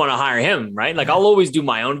 I just want to hire him, right? Like I'll always do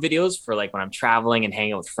my own videos for like when I'm traveling and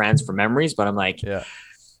hanging out with friends for memories, but I'm like,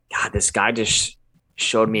 God, this guy just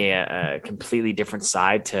showed me a completely different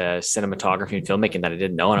side to cinematography and filmmaking that I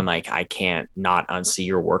didn't know. And I'm like, I can't not unsee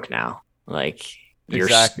your work now. Like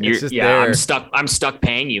Exactly. you're It's just yeah, there. I'm stuck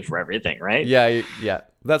paying you for everything. Right. Yeah. Yeah.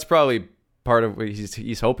 That's probably part of what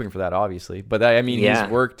he's hoping for that, obviously. But I mean, Yeah.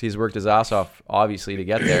 he's worked his ass off, obviously, to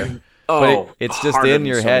get there. But Oh, it's just harder in than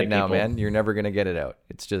your so head many now, people. man. You're never going to get it out.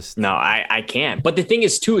 It's just, No, I can't. But the thing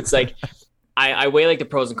is too, it's like, I weigh like the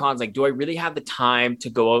pros and cons. Like, do I really have the time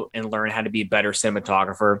to go out and learn how to be a better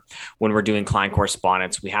cinematographer when we're doing client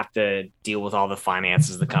correspondence? We have to deal with all the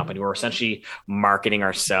finances of the company. We're essentially marketing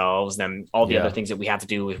ourselves, then all the Yeah. other things that we have to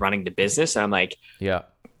do with running the business. And I'm like, yeah.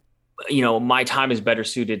 my time is better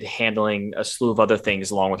suited to handling a slew of other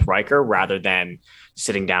things along with Riker rather than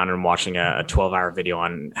sitting down and watching a 12-hour video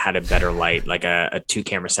on how to better light, like a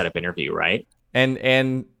 2-camera setup interview, right?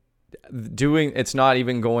 And doing, it's not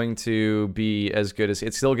even going to be as good as,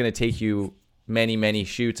 it's still going to take you many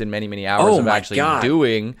shoots and many hours of actually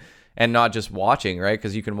doing and not just watching, right?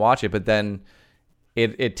 Because you can watch it, but then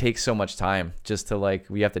it takes so much time just to, like,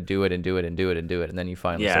 we have to do it and do it and do it and do it, and then you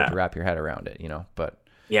finally start to wrap your head around it, but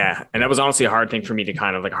yeah. And that was honestly a hard thing for me to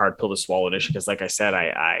kind of, like, a hard pill to swallow initially, because like I said,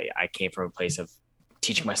 I came from a place of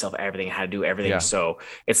teaching myself everything, how to do everything. So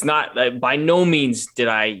it's not, by no means did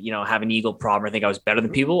I, have an ego problem or think I was better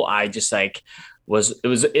than people. I just, like,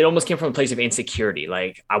 it almost came from a place of insecurity.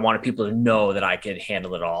 Like, I wanted people to know that I could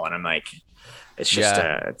handle it all. And I'm like, it's just,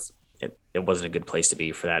 it wasn't a good place to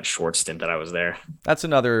be for that short stint that I was there. That's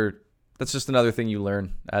just another thing you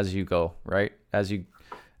learn as you go, right? As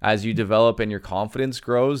you develop and your confidence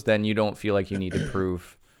grows, then you don't feel like you need to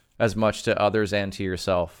prove as much to others and to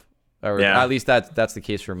yourself. Or at least that's the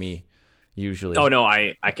case for me, usually. Oh no,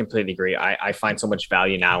 I completely agree. I find so much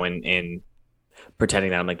value now in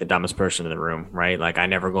pretending that I'm, like, the dumbest person in the room, right? Like, I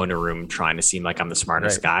never go into a room trying to seem like I'm the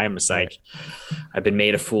smartest guy. I'm just like, I've been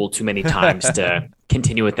made a fool too many times to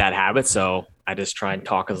continue with that habit. So I just try and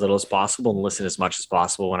talk as little as possible and listen as much as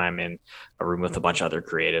possible when I'm in a room with a bunch of other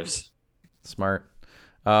creatives. Smart.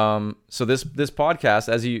 So this podcast,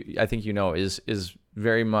 as I think is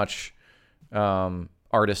very much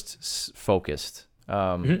artist focused.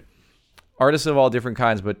 Artists of all different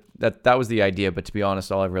kinds, but that was the idea. But to be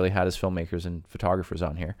honest, all I've really had is filmmakers and photographers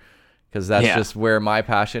on here, because that's just where my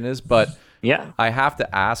passion is. But I have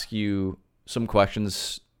to ask you some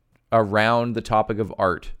questions around the topic of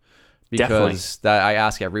art, because that I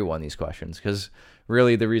ask everyone these questions, because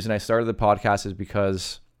really the reason I started the podcast is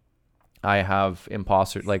because I have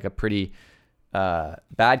a pretty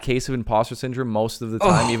bad case of imposter syndrome most of the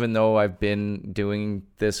time, even though I've been doing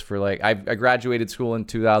this for, like, I graduated school in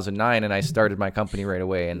 2009 and I started my company right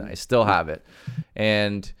away, and I still have it.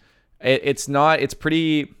 And it's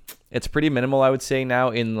pretty minimal, I would say,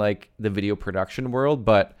 now in, like, the video production world,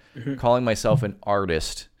 but calling myself an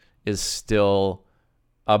artist is still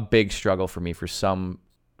a big struggle for me for some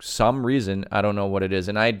reason. I don't know what it is.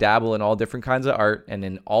 And I dabble in all different kinds of art, and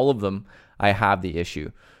in all of them I have the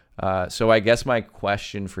issue. So I guess my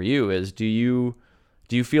question for you is, do you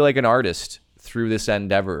feel like an artist through this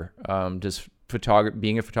endeavor? Does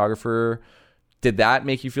being a photographer, did that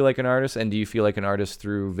make you feel like an artist? And do you feel like an artist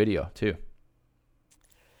through video too?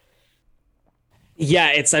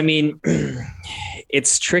 Yeah, it's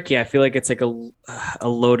tricky. I feel like it's like a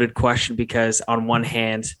loaded question, because on one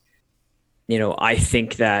hand, I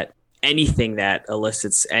think that anything that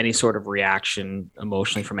elicits any sort of reaction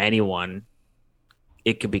emotionally from anyone,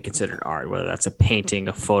 it could be considered art, whether that's a painting,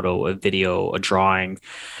 a photo, a video, a drawing,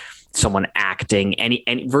 someone acting,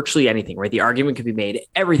 virtually anything, right? The argument could be made,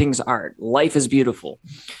 everything's art. Life is beautiful.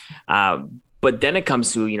 But then it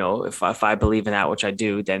comes to, if I believe in that, which I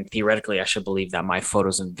do, then theoretically I should believe that my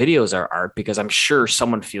photos and videos are art, because I'm sure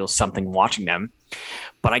someone feels something watching them.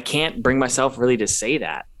 But I can't bring myself really to say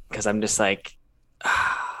that, because I'm just like,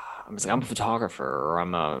 I'm a photographer, or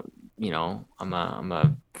I'm a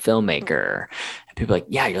filmmaker. And people are like,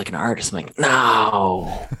 yeah, you're like an artist. I'm like,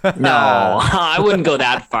 no, I wouldn't go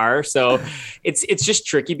that far. So it's just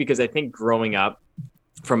tricky, because I think growing up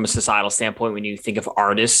from a societal standpoint, when you think of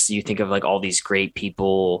artists, you think of, like, all these great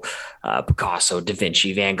people, Picasso, Da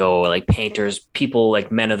Vinci, Van Gogh, like painters, people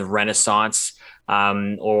like men of the Renaissance,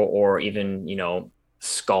 or even,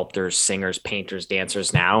 sculptors, singers, painters,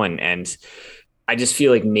 dancers now. And I just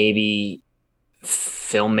feel like maybe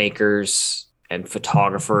filmmakers and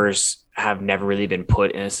photographers have never really been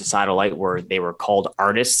put in a societal light where they were called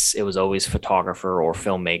artists. It was always photographer or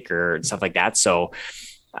filmmaker and stuff like that. So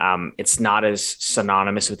it's not as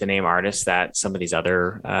synonymous with the name artist that some of these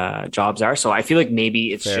other jobs are. So I feel like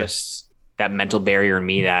maybe it's just that mental barrier in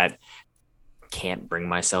me that can't bring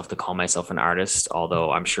myself to call myself an artist,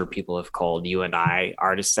 although I'm sure people have called you and I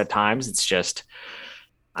artists at times. It's just,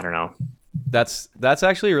 I don't know. That's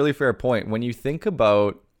actually a really fair point. When you think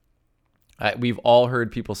about, we've all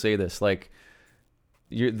heard people say this, like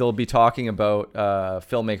they'll be talking about a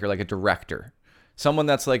filmmaker, like a director, someone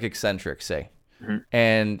that's like eccentric, say,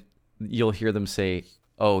 and you'll hear them say,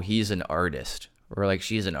 oh, he's an artist, or like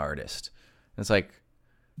she's an artist. And it's like,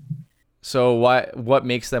 so what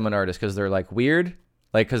makes them an artist? Because they're like weird,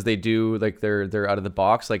 like because they do like they're out of the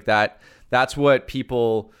box, like that. That's what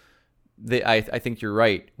people. I think you're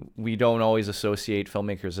right. We don't always associate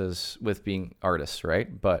filmmakers as with being artists,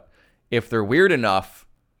 right? But if they're weird enough,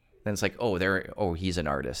 then it's like, oh, he's an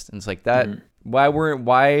artist. And it's like that. Why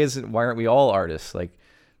aren't we all artists? Like,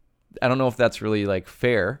 I don't know if that's really like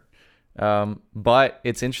fair. But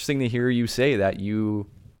it's interesting to hear you say that you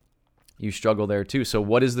struggle there too. So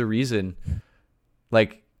what is the reason?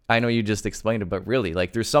 Like, I know you just explained it, but really,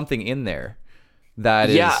 like, there's something in there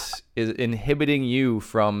that is inhibiting you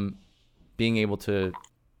from being able to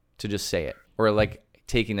just say it, or like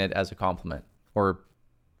taking it as a compliment, or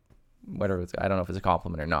whatever. I don't know if it's a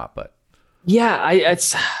compliment or not, but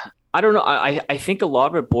I don't know. I think a lot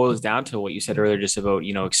of it boils down to what you said earlier, just about,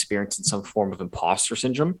 experiencing some form of imposter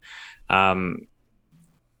syndrome.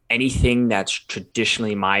 Anything that's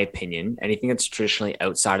traditionally, my opinion, anything that's traditionally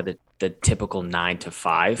outside of the typical 9 to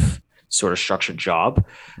 5 sort of structured job.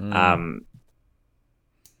 I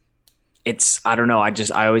don't know.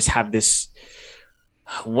 I always have this,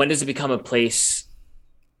 when does it become a place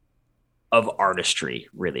of artistry,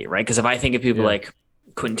 really? Right. Because if I think of people like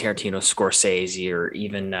Quentin Tarantino, Scorsese, or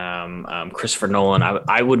even Christopher Nolan,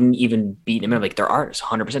 I wouldn't even beat them in. Like, they're artists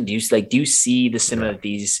 100%. Do you see the cinema that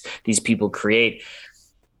these people create?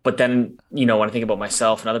 But then, when I think about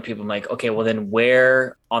myself and other people, I'm like, okay, well then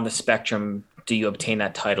where on the spectrum do you obtain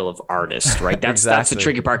that title of artist? Right. That's the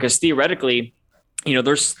tricky part, because theoretically,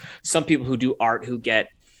 there's some people who do art who get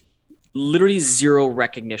literally zero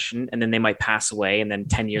recognition, and then they might pass away, and then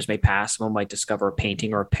 10 years may pass. Someone might discover a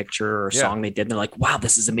painting or a picture or a song they did, and they're like, wow,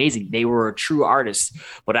 this is amazing. They were a true artist.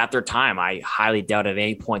 But at their time, I highly doubt at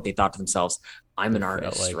any point they thought to themselves, I'm an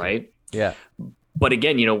artist, right? Yeah. But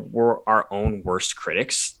again, we're our own worst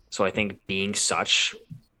critics. So I think being such,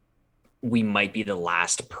 we might be the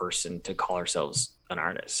last person to call ourselves an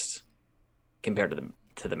artist compared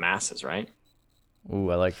to the masses, right?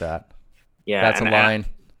 Ooh, I like that. Yeah. That's a line.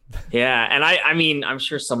 Yeah. And I mean, I'm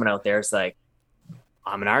sure someone out there is like,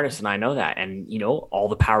 I'm an artist and I know that. And, all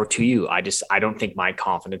the power to you. I don't think my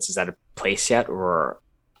confidence is at a place yet, or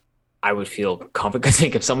I would feel confident. I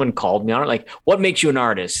think if someone called me on it, like, what makes you an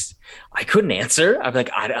artist? I couldn't answer. I'd be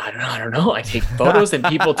like, I don't know. I take photos and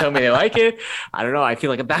people tell me they like it. I don't know. I feel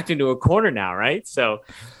like I'm backed into a corner now. Right. So,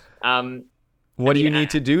 what do you need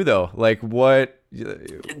to do though? Like, what?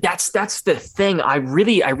 That's the thing. I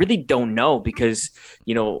really don't know, because,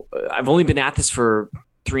 I've only been at this for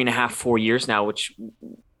 3.5, 4 years now, which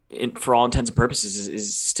for all intents and purposes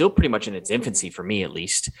is still pretty much in its infancy for me, at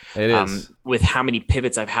least. It is. With how many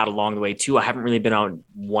pivots I've had along the way too. I haven't really been on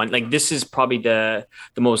one, like, this is probably the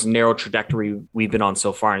most narrow trajectory we've been on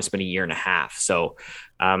so far, and it's been 1.5 years. So,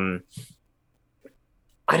 I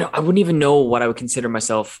wouldn't even know what I would consider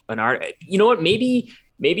myself an art. You know what? Maybe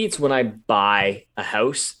it's when I buy a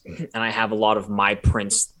house and I have a lot of my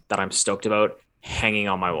prints that I'm stoked about hanging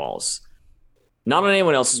on my walls. Not on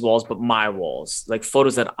anyone else's walls, but my walls. Like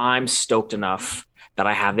photos that I'm stoked enough that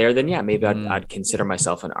I have there, then maybe I'd consider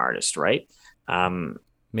myself an artist, right?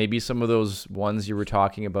 Maybe some of those ones you were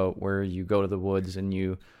talking about where you go to the woods and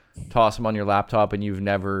you toss them on your laptop and you've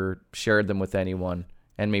never shared them with anyone.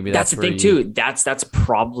 And maybe that's the thing too. That's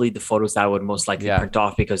probably the photos that I would most likely print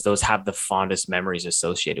off, because those have the fondest memories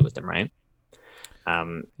associated with them, right?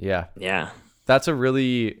 Yeah. That's a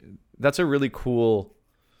really cool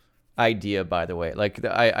idea, by the way. Like,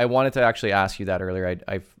 I wanted to actually ask you that earlier.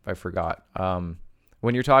 I forgot.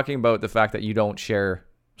 When you're talking about the fact that you don't share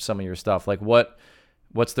some of your stuff, like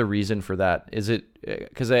what's the reason for that? Is it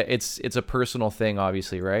because it's a personal thing,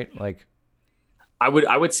 obviously, right? Like, I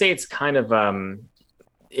would say it's kind of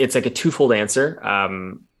it's like a twofold answer.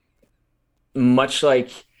 Much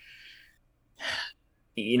like,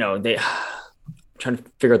 I'm trying to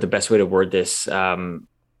figure out the best way to word this.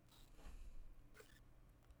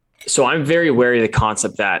 So I'm very wary of the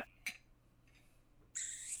concept that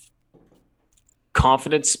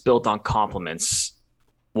confidence built on compliments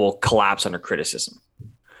will collapse under criticism.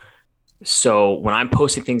 So when I'm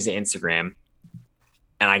posting things to Instagram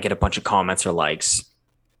and I get a bunch of comments or likes,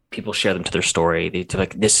 people share them to their story. They're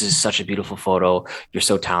like, this is such a beautiful photo. You're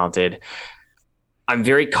so talented. I'm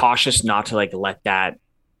very cautious not to like let that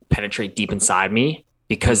penetrate deep inside me,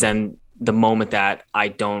 because then the moment that I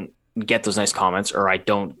don't get those nice comments or I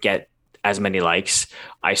don't get as many likes,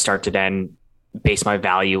 I start to then base my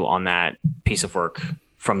value on that piece of work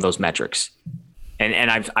from those metrics. And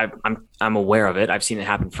I'm aware of it. I've seen it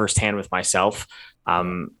happen firsthand with myself.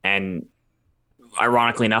 And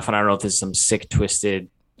ironically enough, and I don't know if this is some sick, twisted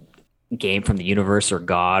game from the universe or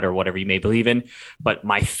God or whatever you may believe in, but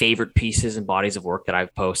my favorite pieces and bodies of work that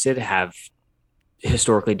I've posted have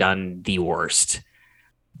historically done the worst.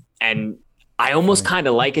 And I almost kind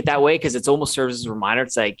of like it that way, because it's almost serves as a reminder.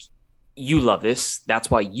 It's like, you love this.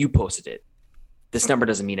 That's why you posted it. This number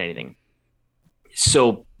doesn't mean anything.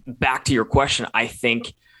 So back to your question, I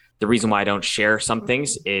think the reason why I don't share some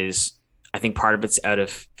things is I think part of it's out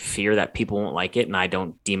of fear that people won't like it, and I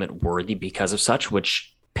don't deem it worthy because of such,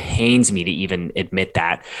 which pains me to even admit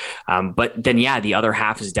that. But then, yeah, the other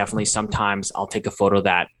half is definitely sometimes I'll take a photo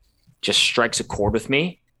that just strikes a chord with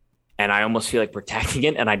me, and I almost feel like protecting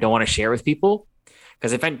it, and I don't want to share with people,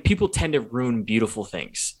 because people tend to ruin beautiful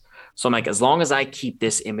things. So I'm like, as long as I keep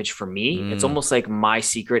this image for me, it's almost like my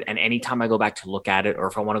secret. And anytime I go back to look at it, or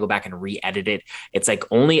if I want to go back and re-edit it, it's like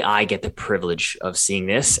only I get the privilege of seeing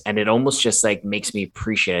this. And it almost just like makes me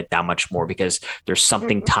appreciate it that much more, because there's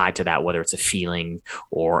something tied to that, whether it's a feeling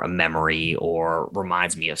or a memory or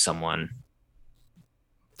reminds me of someone.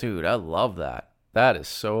 Dude, I love that.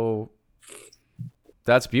 That's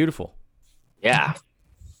beautiful. Yeah.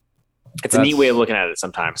 It's a neat way of looking at it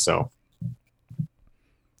sometimes. So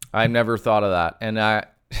I never thought of that. And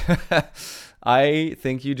I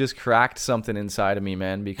think you just cracked something inside of me,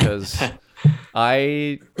 man, because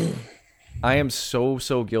I am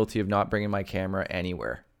so guilty of not bringing my camera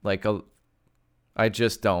anywhere. Like, I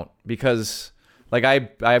just don't, because like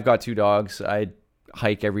I've got 2 dogs. I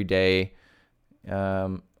hike every day.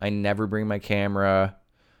 I never bring my camera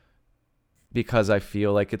because I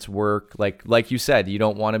feel like it's work. Like you said, you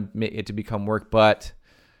don't want it to become work, but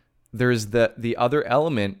there's the other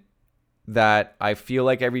element that I feel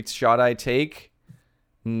like every shot I take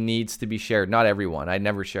needs to be shared. Not everyone. I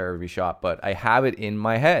never share every shot, but I have it in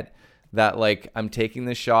my head that like I'm taking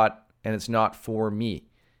this shot and it's not for me.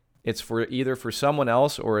 It's for either for someone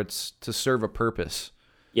else or it's to serve a purpose.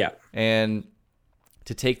 Yeah. And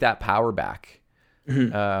to take that power back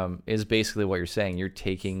is basically what you're saying. You're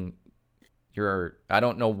taking I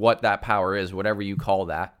don't know what that power is, whatever you call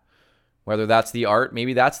that. Whether that's the art,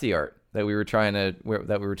 maybe that's the art that we were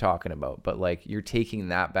talking about, but like you're taking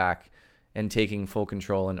that back and taking full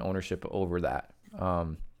control and ownership over that.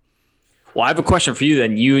 Well, I have a question for you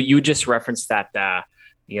then. You just referenced that,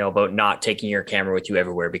 about not taking your camera with you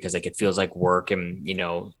everywhere because like it feels like work, and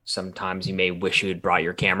sometimes you may wish you had brought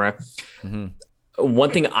your camera. Mm-hmm.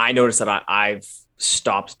 One thing I noticed that I've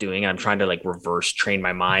stopped doing, and I'm trying to like reverse train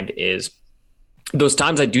my mind, is those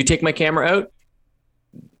times I do take my camera out,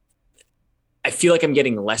 I feel like I'm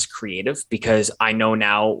getting less creative because I know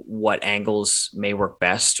now what angles may work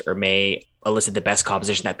best or may elicit the best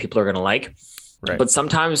composition that people are going to like. Right. But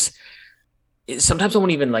sometimes I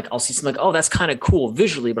won't even I'll see something like, oh, that's kind of cool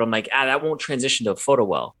visually, but I'm like, that won't transition to a photo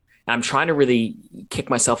well. And I'm trying to really kick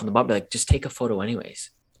myself in the butt, be like, just take a photo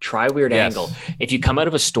anyways. Try a weird angle. If you come out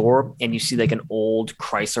of a store and you see like an old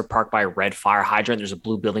Chrysler parked by a red fire hydrant, there's a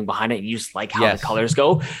blue building behind it, and you just like how the colors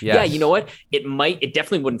go. Yes. Yeah, you know what? It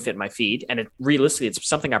definitely wouldn't fit my feed. And realistically, it's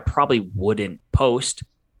something I probably wouldn't post,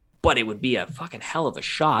 but it would be a fucking hell of a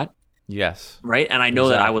shot. Yes. Right. And I know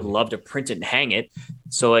that I would love to print it and hang it.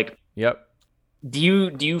 So like, yep. Do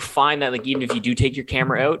you find that like, even if you do take your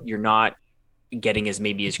camera out, you're not getting as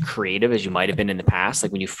creative as you might've been in the past?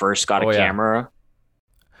 Like when you first got a camera?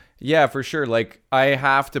 Yeah, for sure. Like I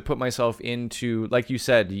have to put myself into, like you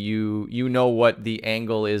said, you know what the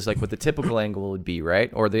angle is, like what the typical angle would be,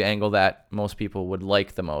 right? Or the angle that most people would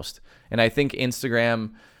like the most. And I think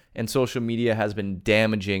Instagram and social media has been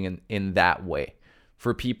damaging in that way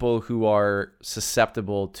for people who are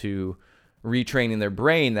susceptible to retraining their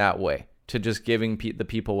brain that way, to just giving the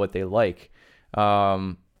people what they like.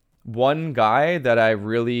 One guy that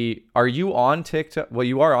are you on TikTok? Well,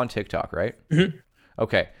 you are on TikTok, right? Mm-hmm.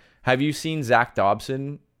 Okay. Have you seen Zach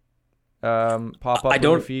Dobson pop up on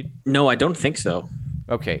your feed? No, I don't think so.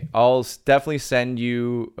 Okay. I'll definitely send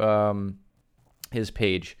you his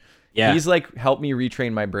page. Yeah. He's like, helped me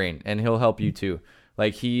retrain my brain, and he'll help you too.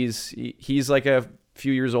 Like he's like a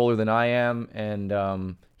few years older than I am,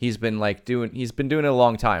 and he's been doing it a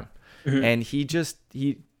long time. Mm-hmm. And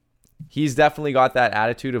he's definitely got that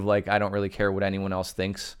attitude of like, I don't really care what anyone else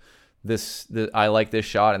thinks. I like this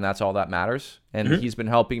shot, and that's all that matters. And he's been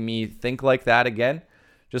helping me think like that again,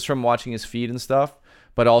 just from watching his feed and stuff,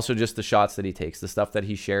 but also just the shots that he takes, the stuff that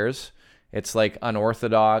he shares. It's like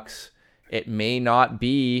unorthodox. It may not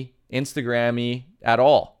be Instagram-y at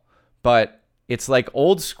all, but it's like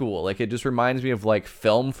old school. Like, it just reminds me of like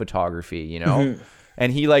film photography, you know? Mm-hmm.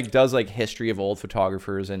 And he like does like history of old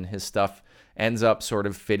photographers, and his stuff ends up sort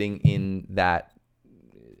of fitting in that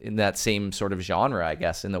same sort of genre, I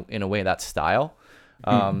guess, in a way, that style.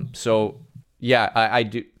 So yeah, I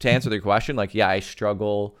do, to answer the question, like, yeah, I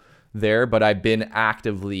struggle there, but I've been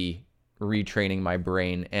actively retraining my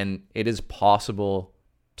brain, and it is possible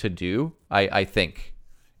to do, I think,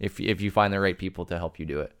 if you find the right people to help you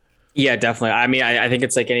do it. Yeah, definitely. I mean, I think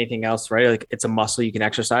it's like anything else, right? Like, it's a muscle you can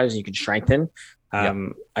exercise and you can strengthen.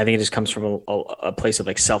 I think it just comes from a place of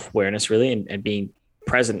like self-awareness, really, and being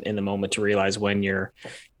present in the moment to realize when you're,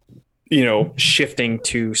 you know, shifting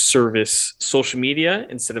to service social media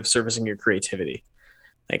instead of servicing your creativity.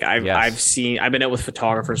 Like, I've been out with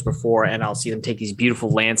photographers before, and I'll see them take these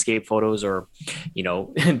beautiful landscape photos, or, you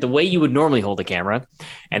know, the way you would normally hold a camera,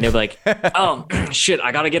 and they're like, oh shit,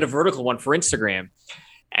 I got to get a vertical one for Instagram.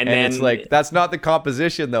 And then it's like, that's not the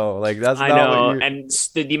composition though. Like, that's I not know. what And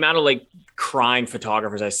the amount of like crying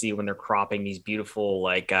photographers I see when they're cropping these beautiful,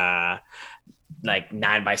 like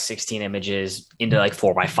 9:16 images into like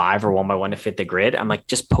 4:5 or 1:1 to fit the grid. I'm like,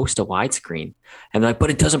 just post a widescreen. And they're like, but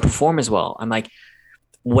it doesn't perform as well. I'm like,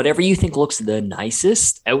 whatever you think looks the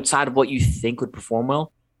nicest outside of what you think would perform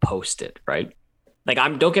well, post it, right? Like,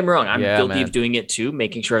 don't get me wrong, I'm guilty of doing it too,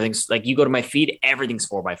 making sure everything's like, you go to my feed, everything's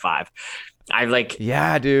 4:5. I like,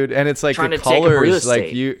 yeah, dude, and it's like the colors,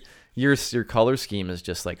 like your color scheme is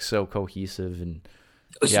just like so cohesive, and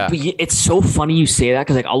yeah, it's so funny you say that,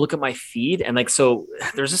 because like, I'll look at my feed, and like, so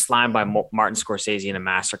there's this line by Martin Scorsese in a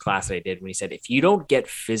masterclass that I did when he said, if you don't get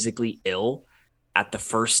physically ill at the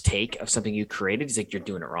first take of something you created, he's like, you're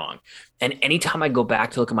doing it wrong. And anytime I go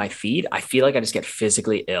back to look at my feed, I feel like I just get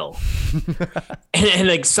physically ill. and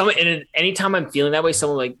like anytime I'm feeling that way,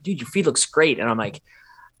 someone like, dude, your feed looks great. And I'm like,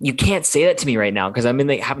 you can't say that to me right now, because I'm in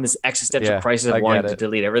like having this existential crisis of wanting to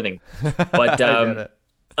delete everything. But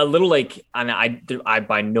a little like, and I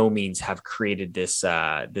by no means have created this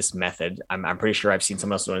method. I'm pretty sure I've seen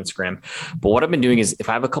someone else on Instagram. But what I've been doing is, if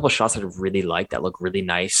I have a couple of shots that I really like, that look really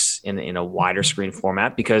nice in a wider screen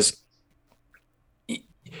format, because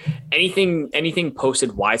anything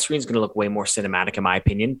posted widescreen is going to look way more cinematic, in my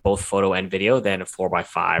opinion, both photo and video, than a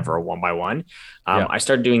 4:5 or a 1:1. I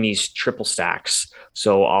started doing these triple stacks.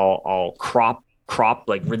 So I'll crop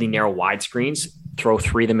like really narrow widescreens, throw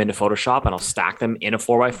 3 of them into Photoshop, and I'll stack them in a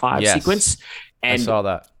 4:5 sequence. And I saw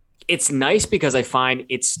that. It's nice because I find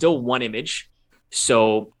it's still one image.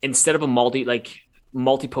 So instead of a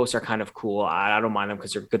multi-posts are kind of cool. I don't mind them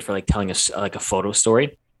because they're good for like telling us like a photo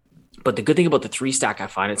story. But the good thing about the 3 stack, I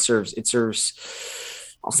find it serves,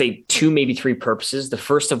 I'll say 2, maybe 3 purposes. The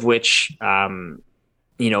first of which,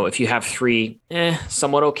 you know, if you have 3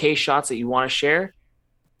 somewhat okay shots that you want to share,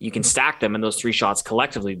 you can stack them, and those 3 shots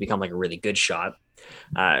collectively become like a really good shot.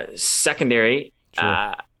 Secondary,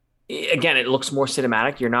 again, it looks more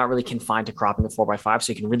cinematic. You're not really confined to cropping the 4:5,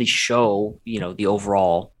 so you can really show, you know, the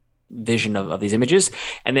overall vision of these images.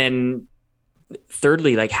 And then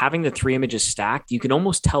thirdly, like, having the 3 images stacked, you can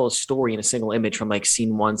almost tell a story in a single image from like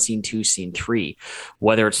scene 1, scene 2, scene 3,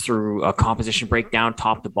 whether it's through a composition breakdown,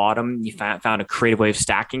 top to bottom, you found a creative way of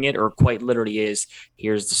stacking it, or quite literally is,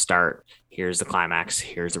 here's the start, here's the climax,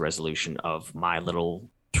 here's the resolution of my little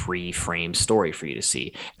 3-frame story for you to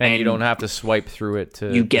see. And you don't have to swipe through it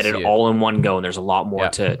you get it all in one go, and there's a lot more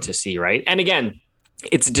to see, right? And again,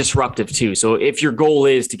 it's disruptive too. So if your goal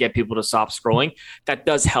is to get people to stop scrolling, that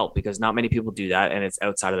does help, because not many people do that, and it's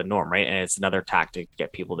outside of the norm, right? And it's another tactic to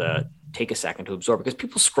get people to take a second to absorb, because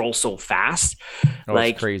people scroll so fast.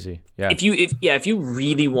 Like, it's crazy. Yeah. If you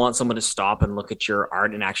really want someone to stop and look at your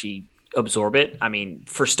art and actually absorb it, I mean,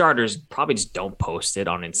 for starters, probably just don't post it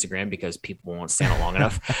on Instagram, because people won't stand it long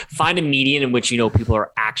enough. Find a medium in which, you know, people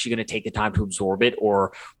are actually going to take the time to absorb it,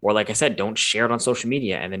 or like I said, don't share it on social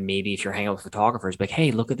media. And then maybe if you're hanging out with photographers, like,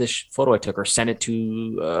 hey, look at this photo I took, or send it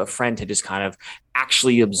to a friend to just kind of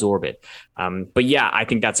actually absorb it. But yeah, I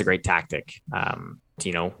think that's a great tactic to,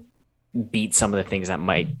 you know, beat some of the things that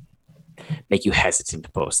might make you hesitant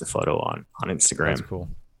to post the photo on Instagram. That's cool.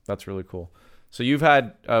 That's really cool. So you've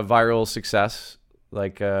had a viral success,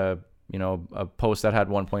 like you know, a post that had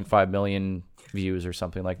 1.5 million views or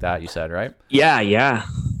something like that, you said, right? Yeah.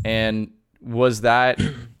 And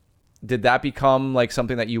did that become like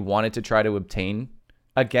something that you wanted to try to obtain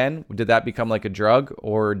again? Did that become like a drug,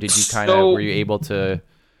 or did you were you able to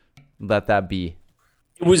let that be?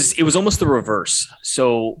 It was almost the reverse.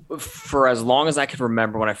 So for as long as I could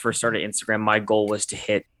remember, when I first started Instagram, my goal was to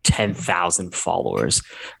hit 10,000 followers,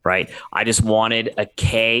 right? I just wanted a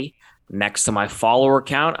K next to my follower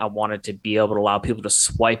count. I wanted to be able to allow people to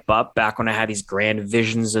swipe up back when I had these grand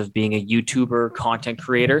visions of being a YouTuber content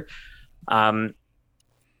creator. And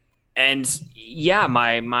yeah,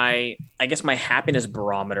 I guess my happiness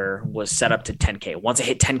barometer was set up to 10K. Once I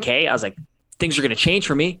hit 10K, I was like, things are going to change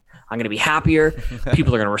for me. I'm going to be happier.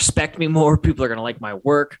 People are going to respect me more. People are going to like my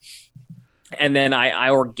work. And then I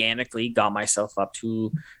organically got myself up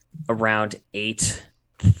to around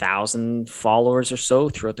 8,000 followers or so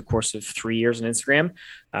throughout the course of 3 years on Instagram.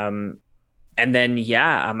 And then,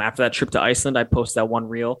 after that trip to Iceland, I posted that one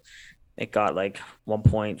reel. It got like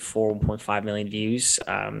 1.4, 1.5 million views.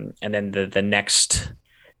 And then the next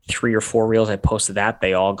 3 or 4 reels I posted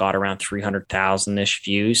they all got around 300,000-ish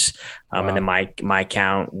views. Wow. And then my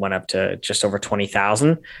account went up to just over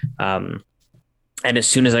 20,000. And as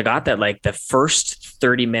soon as I got that, like the first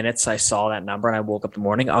 30 minutes I saw that number and I woke up in the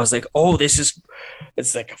morning, I was like, oh,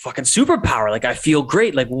 it's like a fucking superpower. Like I feel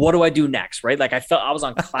great. Like, what do I do next? Right. Like I felt I was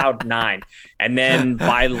on cloud 9. And then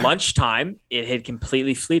by lunchtime, it had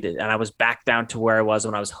completely fleeted. And I was back down to where I was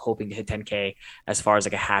when I was hoping to hit 10K as far as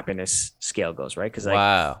like a happiness scale goes. Right. Cause like,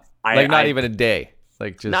 wow. Not even a day.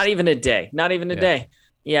 Like just not even a day.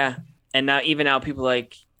 Yeah. And now people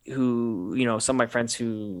like, who, some of my friends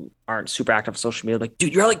who aren't super active on social media, like,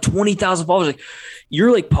 dude, you're at like 20,000 followers. Like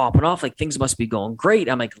you're like popping off. Like things must be going great.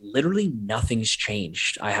 I'm like, literally nothing's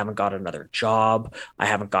changed. I haven't got another job. I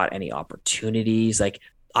haven't got any opportunities. Like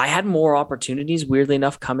I had more opportunities, weirdly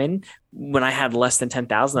enough, come in when I had less than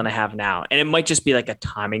 10,000 than I have now. And it might just be like a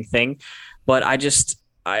timing thing, but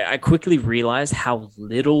I quickly realized how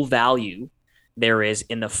little value there is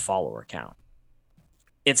in the follower count.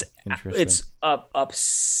 It's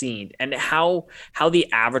obscene, and how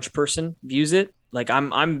the average person views it. Like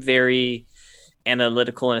I'm very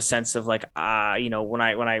analytical in a sense of like, when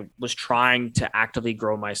I was trying to actively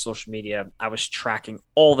grow my social media, I was tracking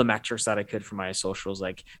all the metrics that I could for my socials,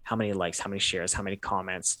 like how many likes, how many shares, how many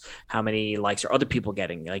comments, how many likes are other people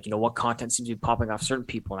getting, like, what content seems to be popping off certain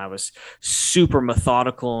people. And I was super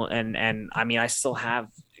methodical. And I mean, I still have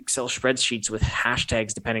Excel spreadsheets with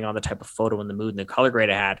hashtags depending on the type of photo and the mood and the color grade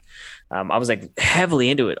I had. I was like heavily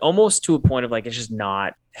into it, almost to a point of like, it's just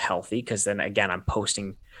not healthy. Because then again, I'm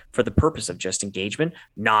posting for the purpose of just engagement,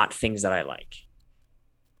 not things that I like.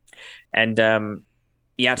 And I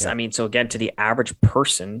mean, so again, to the average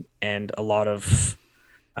person and a lot of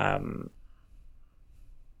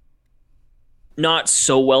not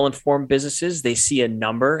so well-informed businesses, they see a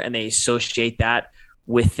number and they associate that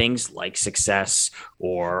with things like success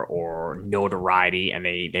or notoriety, and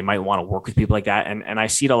they might want to work with people like that. And I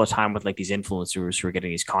see it all the time with like these influencers who are getting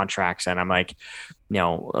these contracts, and I'm like,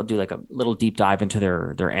 I'll do like a little deep dive into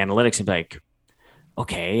their analytics and be like,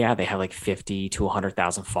 okay, yeah, they have like 50 to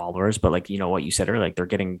 100,000 followers, but like, what you said earlier, like they're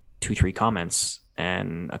getting 2-3 comments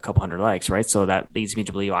and a couple hundred likes, right? So that leads me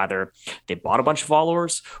to believe either they bought a bunch of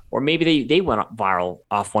followers, or maybe they went viral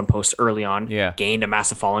off one post early on, gained a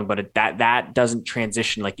massive following, but that doesn't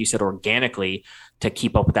transition, like you said, organically to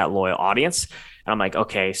keep up with that loyal audience. And I'm like,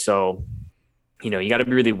 okay, so, you got to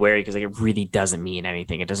be really wary, because like it really doesn't mean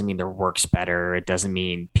anything. It doesn't mean their work's better. It doesn't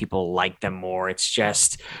mean people like them more. It's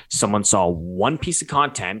just someone saw one piece of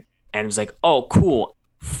content and was like, oh, cool,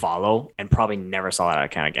 follow, and probably never saw that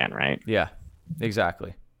account again, right? Yeah.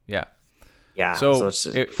 Exactly. Yeah. So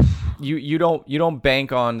you don't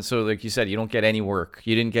bank on, so like you said, you don't get any work.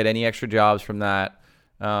 You didn't get any extra jobs from that.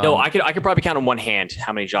 No, I could probably count on one hand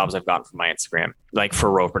how many jobs I've gotten from my Instagram, like for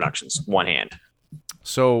Row Productions, one hand.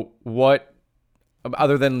 So what,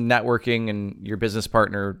 other than networking and your business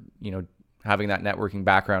partner, having that networking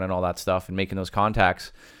background and all that stuff and making those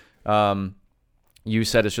contacts, you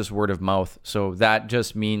said it's just word of mouth. So that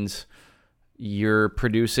just means you're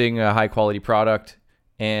producing a high quality product.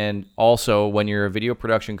 And also when you're a video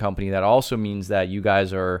production company, that also means that you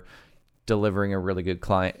guys are delivering a really good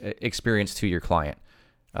client experience to your client.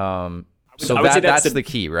 So that's the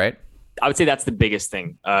key, right? I would say that's the biggest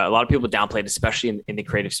thing. A lot of people downplay it, especially in the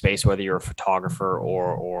creative space, whether you're a photographer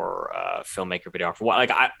or a filmmaker, videographer.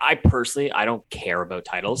 Like I personally, I don't care about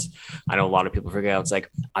titles. I know a lot of people forget. It's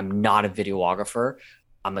like, I'm not a videographer.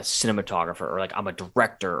 I'm a cinematographer, or like I'm a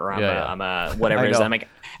director, or I'm a whatever it is. I'm like,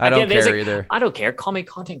 I don't care either. I don't care. Call me a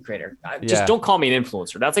content creator. Just don't call me an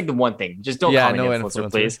influencer. That's like the one thing. Just don't call me an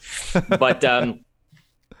influencer, please. But I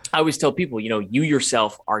always tell people, you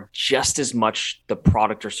yourself are just as much the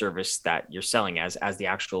product or service that you're selling as the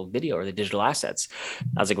actual video or the digital assets.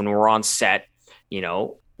 I was like, when we're on set,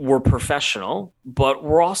 we're professional, but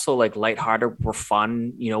we're also like lighthearted. We're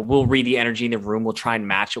fun. We'll read the energy in the room. We'll try and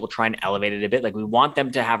match it. We'll try and elevate it a bit. Like we want them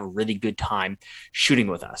to have a really good time shooting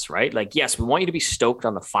with us, right? Like, yes, we want you to be stoked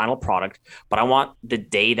on the final product, but I want the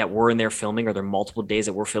day that we're in there filming, or there are multiple days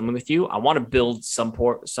that we're filming with you, I want to build some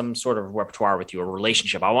sort of repertoire with you, a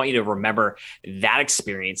relationship. I want you to remember that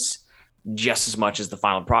experience just as much as the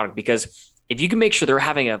final product, because if you can make sure they're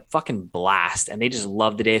having a fucking blast and they just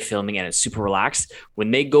love the day of filming and it's super relaxed,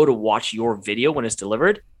 when they go to watch your video when it's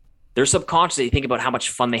delivered, they're subconsciously think about how much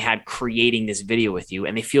fun they had creating this video with you,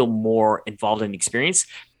 and they feel more involved in the experience.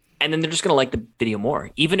 And then they're just going to like the video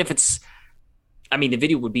more. Even if the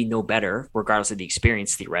video would be no better regardless of the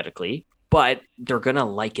experience theoretically, but they're going to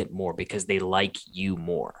like it more because they like you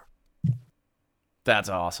more. That's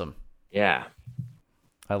awesome. Yeah.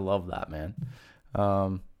 I love that, man.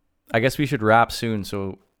 I guess we should wrap soon.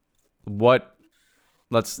 So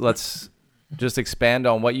let's just expand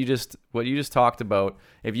on what you just talked about.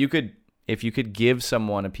 If you could give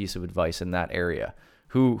someone a piece of advice in that area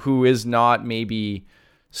who is not maybe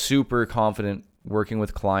super confident working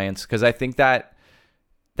with clients, because I think that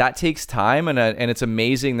takes time, and it's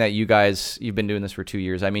amazing that you've been doing this for 2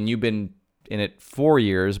 years. I mean, you've been in it 4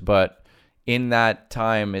 years, but in that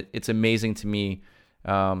time, it's amazing to me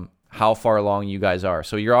how far along you guys are.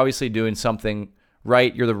 So you're obviously doing something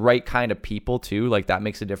right. You're the right kind of people too. Like that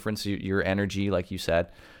makes a difference. Your energy, like you said,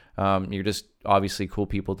 you're just obviously cool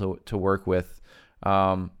people to work with.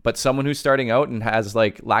 But someone who's starting out and has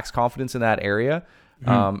lacks confidence in that area,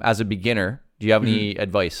 as a beginner, do you have any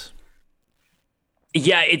advice?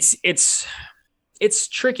 Yeah, it's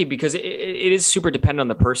tricky because it is super dependent on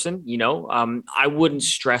the person. I wouldn't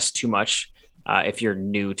stress too much if you're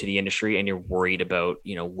new to the industry and you're worried about,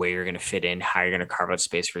 where you're going to fit in, how you're going to carve out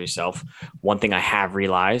space for yourself. One thing I have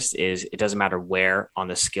realized is it doesn't matter where on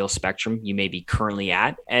the skill spectrum you may be currently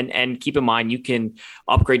at. And keep in mind, you can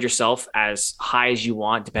upgrade yourself as high as you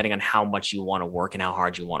want, depending on how much you want to work and how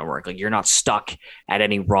hard you want to work. Like you're not stuck at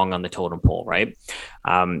any rung on the totem pole, right?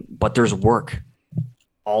 But there's work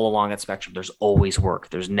all along that spectrum. There's always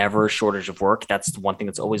work. There's never a shortage of work. That's the one thing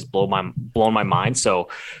that's always blown my mind. So,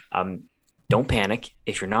 don't panic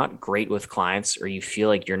if you're not great with clients or you feel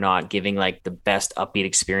like you're not giving the best upbeat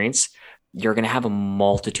experience. You're going to have a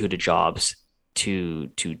multitude of jobs to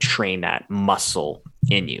train that muscle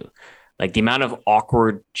in you. Like the amount of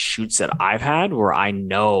awkward shoots that I've had where I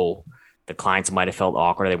know the clients might have felt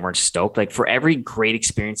awkward, they weren't stoked. Like for every great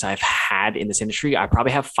experience I've had in this industry, I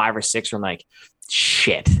probably have 5 or 6 where I'm like,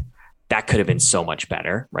 shit, that could have been so much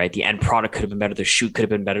better, right? The end product could have been better. The shoot could have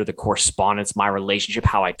been better. The correspondence, my relationship,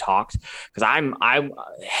 how I talked, because I'm a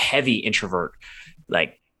heavy introvert,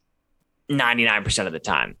 99% of the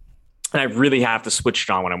time. And I really have to switch it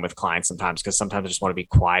on when I'm with clients sometimes, because sometimes I just want to be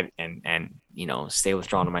quiet and stay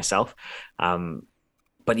withdrawn to myself.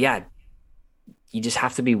 But yeah, you just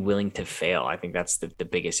have to be willing to fail. I think that's the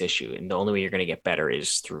biggest issue. And the only way you're going to get better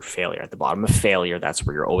is through failure. At the bottom of failure, that's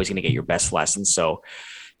where you're always going to get your best lessons. So,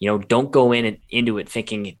 don't go into it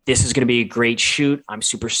thinking this is going to be a great shoot, I'm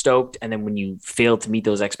super stoked. And then when you fail to meet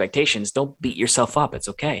those expectations, don't beat yourself up. It's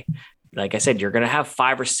okay. Like I said, you're going to have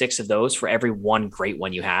 5 or 6 of those for every one great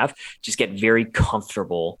one you have. Just get very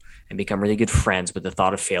comfortable and become really good friends with the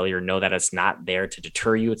thought of failure. Know that it's not there to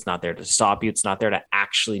deter you. It's not there to stop you. It's not there to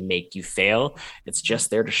actually make you fail. It's just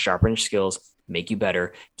there to sharpen your skills, make you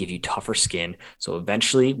better, give you tougher skin. So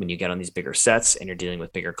eventually when you get on these bigger sets and you're dealing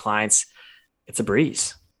with bigger clients, it's a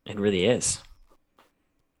breeze. It really is.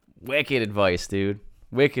 Wicked advice, dude.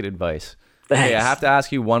 Wicked advice. Thanks. Okay, I have to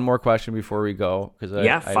ask you one more question before we go, because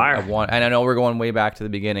fire. And I know we're going way back to the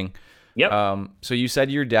beginning. Yep. So you said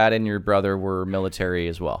your dad and your brother were military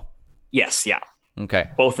as well. Yes. Yeah. Okay.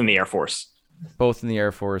 Both in the Air Force. Both in the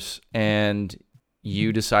Air Force, and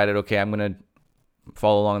you decided, okay, I'm going to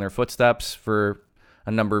follow along their footsteps for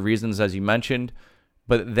a number of reasons, as you mentioned,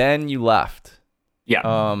 but then you left.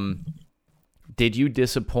 Yeah. Did you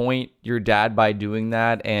disappoint your dad by doing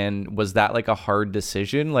that? And was that a hard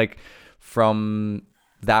decision, from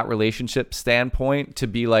that relationship standpoint, to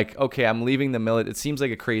be okay, I'm leaving the military? It seems like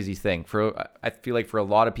a crazy thing I feel like for a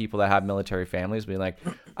lot of people that have military families, being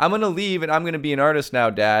I'm going to leave and I'm going to be an artist now,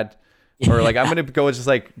 Dad. Or I'm going to go just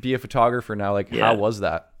be a photographer now. How was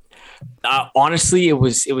that? Honestly, it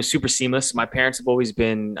was super seamless. My parents have always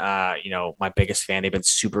been, my biggest fan. They've been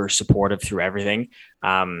super supportive through everything.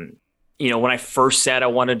 When I first said I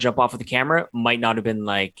wanted to jump off of the camera, might not have been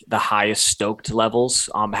the highest stoked levels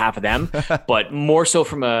on behalf of them, but more so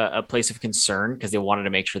from a place of concern, because they wanted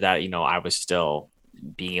to make sure that, I was still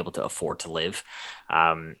being able to afford to live.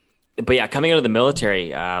 But yeah, coming out of the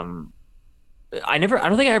military, I don't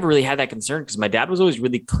think I ever really had that concern because my dad was always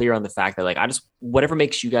really clear on the fact that like, whatever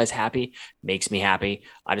makes you guys happy makes me happy.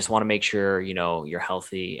 I just want to make sure, you're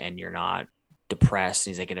healthy and you're not depressed.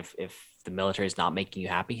 And he's like, and if the military is not making you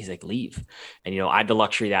happy, he's like, leave. And, I had the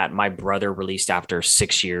luxury that my brother released after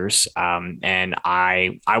 6 years. And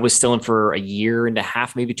I was still in for a year and a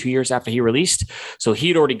half, maybe 2 years after he released. So he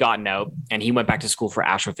had already gotten out and he went back to school for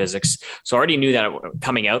astrophysics. So I already knew that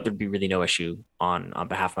coming out, there'd be really no issue on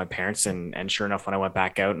behalf of my parents. And sure enough, when I went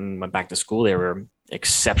back out and went back to school, they were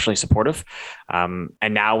exceptionally supportive. And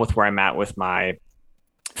now with where I'm at with my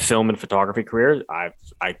film and photography career,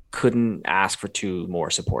 I couldn't ask for two more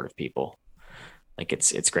supportive people. Like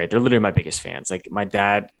it's great. They're literally my biggest fans. Like my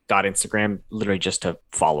dad got Instagram literally just to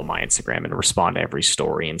follow my Instagram and respond to every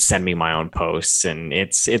story and send me my own posts. And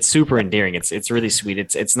it's super endearing. It's really sweet.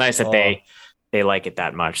 It's nice that they like it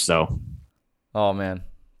that much. So, oh man,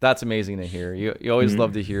 that's amazing to hear. You always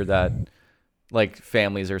love to hear that, like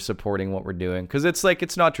families are supporting what we're doing. Cause it's like,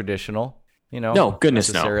 it's not traditional, No, goodness,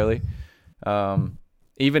 necessarily. No.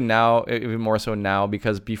 Even now, even more so now,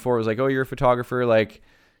 because before it was like, oh, you're a photographer, like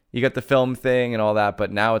you got the film thing and all that.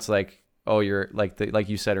 But now it's like, oh, you're like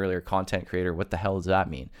you said earlier, content creator. What the hell does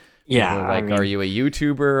that mean? Yeah. Are you a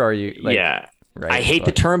YouTuber? Are you like, yeah. Right. I hate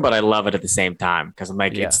the term, but I love it at the same time because I'm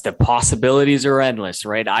like, it's the possibilities are endless,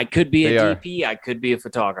 right? I could be a DP. I could be a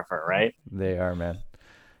photographer, right? They are, man.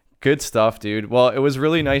 Good stuff, dude. Well, it was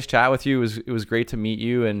really nice chat with you. It was great to meet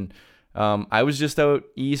you. And I was just out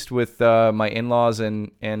east with my in-laws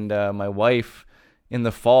and my wife in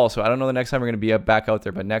the fall. So I don't know the next time we're going to be back out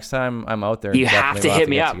there, but next time I'm out there, you have to hit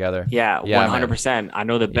me up. Together. Yeah, 100%. Man. I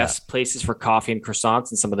know the best places for coffee and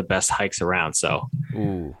croissants and some of the best hikes around. So,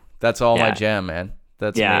 ooh, that's all my jam, man.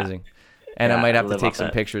 That's amazing. And I might have to take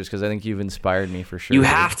some pictures because I think you've inspired me for sure. You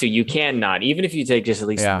have to. You cannot. Even if you take just at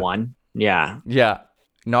least one. Yeah. Yeah.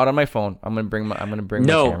 Not on my phone. I'm gonna bring my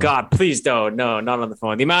No, God, please don't. No, not on the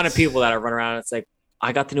phone. The amount of people that I run around, it's like,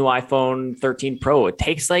 I got the new iPhone 13 Pro. It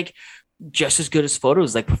takes like just as good as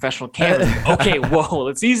photos, like professional cameras. Okay, whoa,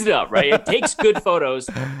 let's ease it up, right? It takes good photos.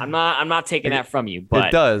 I'm not taking that from you, but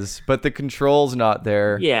it does. But the control's not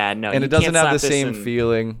there. Yeah, no, and it doesn't have the same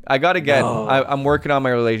feeling. I gotta get. No. I'm working on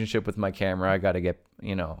my relationship with my camera. I gotta get.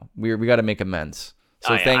 We gotta make amends.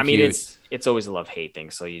 So thank you. I mean, it's always a love-hate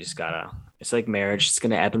thing. So you just gotta. It's like marriage. It's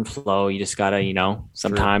gonna ebb and flow. You just gotta,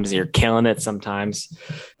 sometimes you're killing it. Sometimes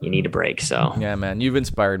you need a break. So yeah, man, you've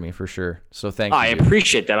inspired me for sure. So thank you. I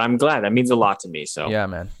appreciate that. I'm glad. That means a lot to me. So yeah,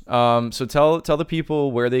 man. So tell the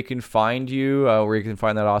people where they can find you, where you can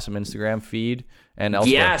find that awesome Instagram feed and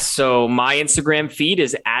elsewhere. Yeah. So my Instagram feed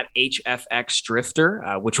is at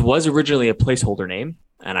HFXDrifter, which was originally a placeholder name,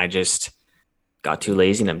 and I just got too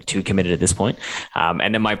lazy and I'm too committed at this point.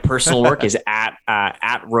 And then my personal work is at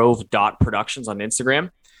rove.productions on Instagram.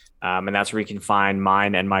 And that's where you can find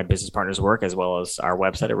mine and my business partner's work, as well as our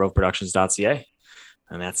website at roveproductions.ca.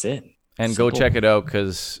 And that's it. And simple. Go check it out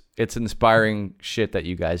because it's inspiring shit that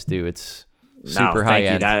you guys do. It's super high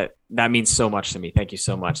end. That means so much to me. Thank you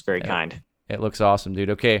so much. Very kind. It looks awesome, dude.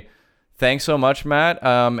 Okay. Thanks so much, Matt.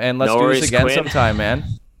 And let's do this again sometime, man.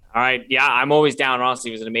 All right. Yeah, I'm always down.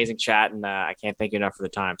 Honestly, it was an amazing chat, and I can't thank you enough for the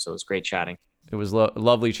time. So it was great chatting. It was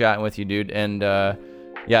lovely chatting with you, dude. And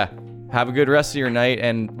have a good rest of your night,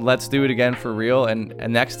 and let's do it again for real. And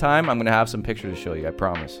next time, I'm going to have some pictures to show you. I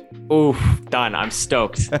promise. Oof, done. I'm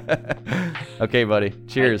stoked. Okay, buddy.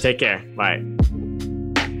 Cheers. Right, take care. Bye.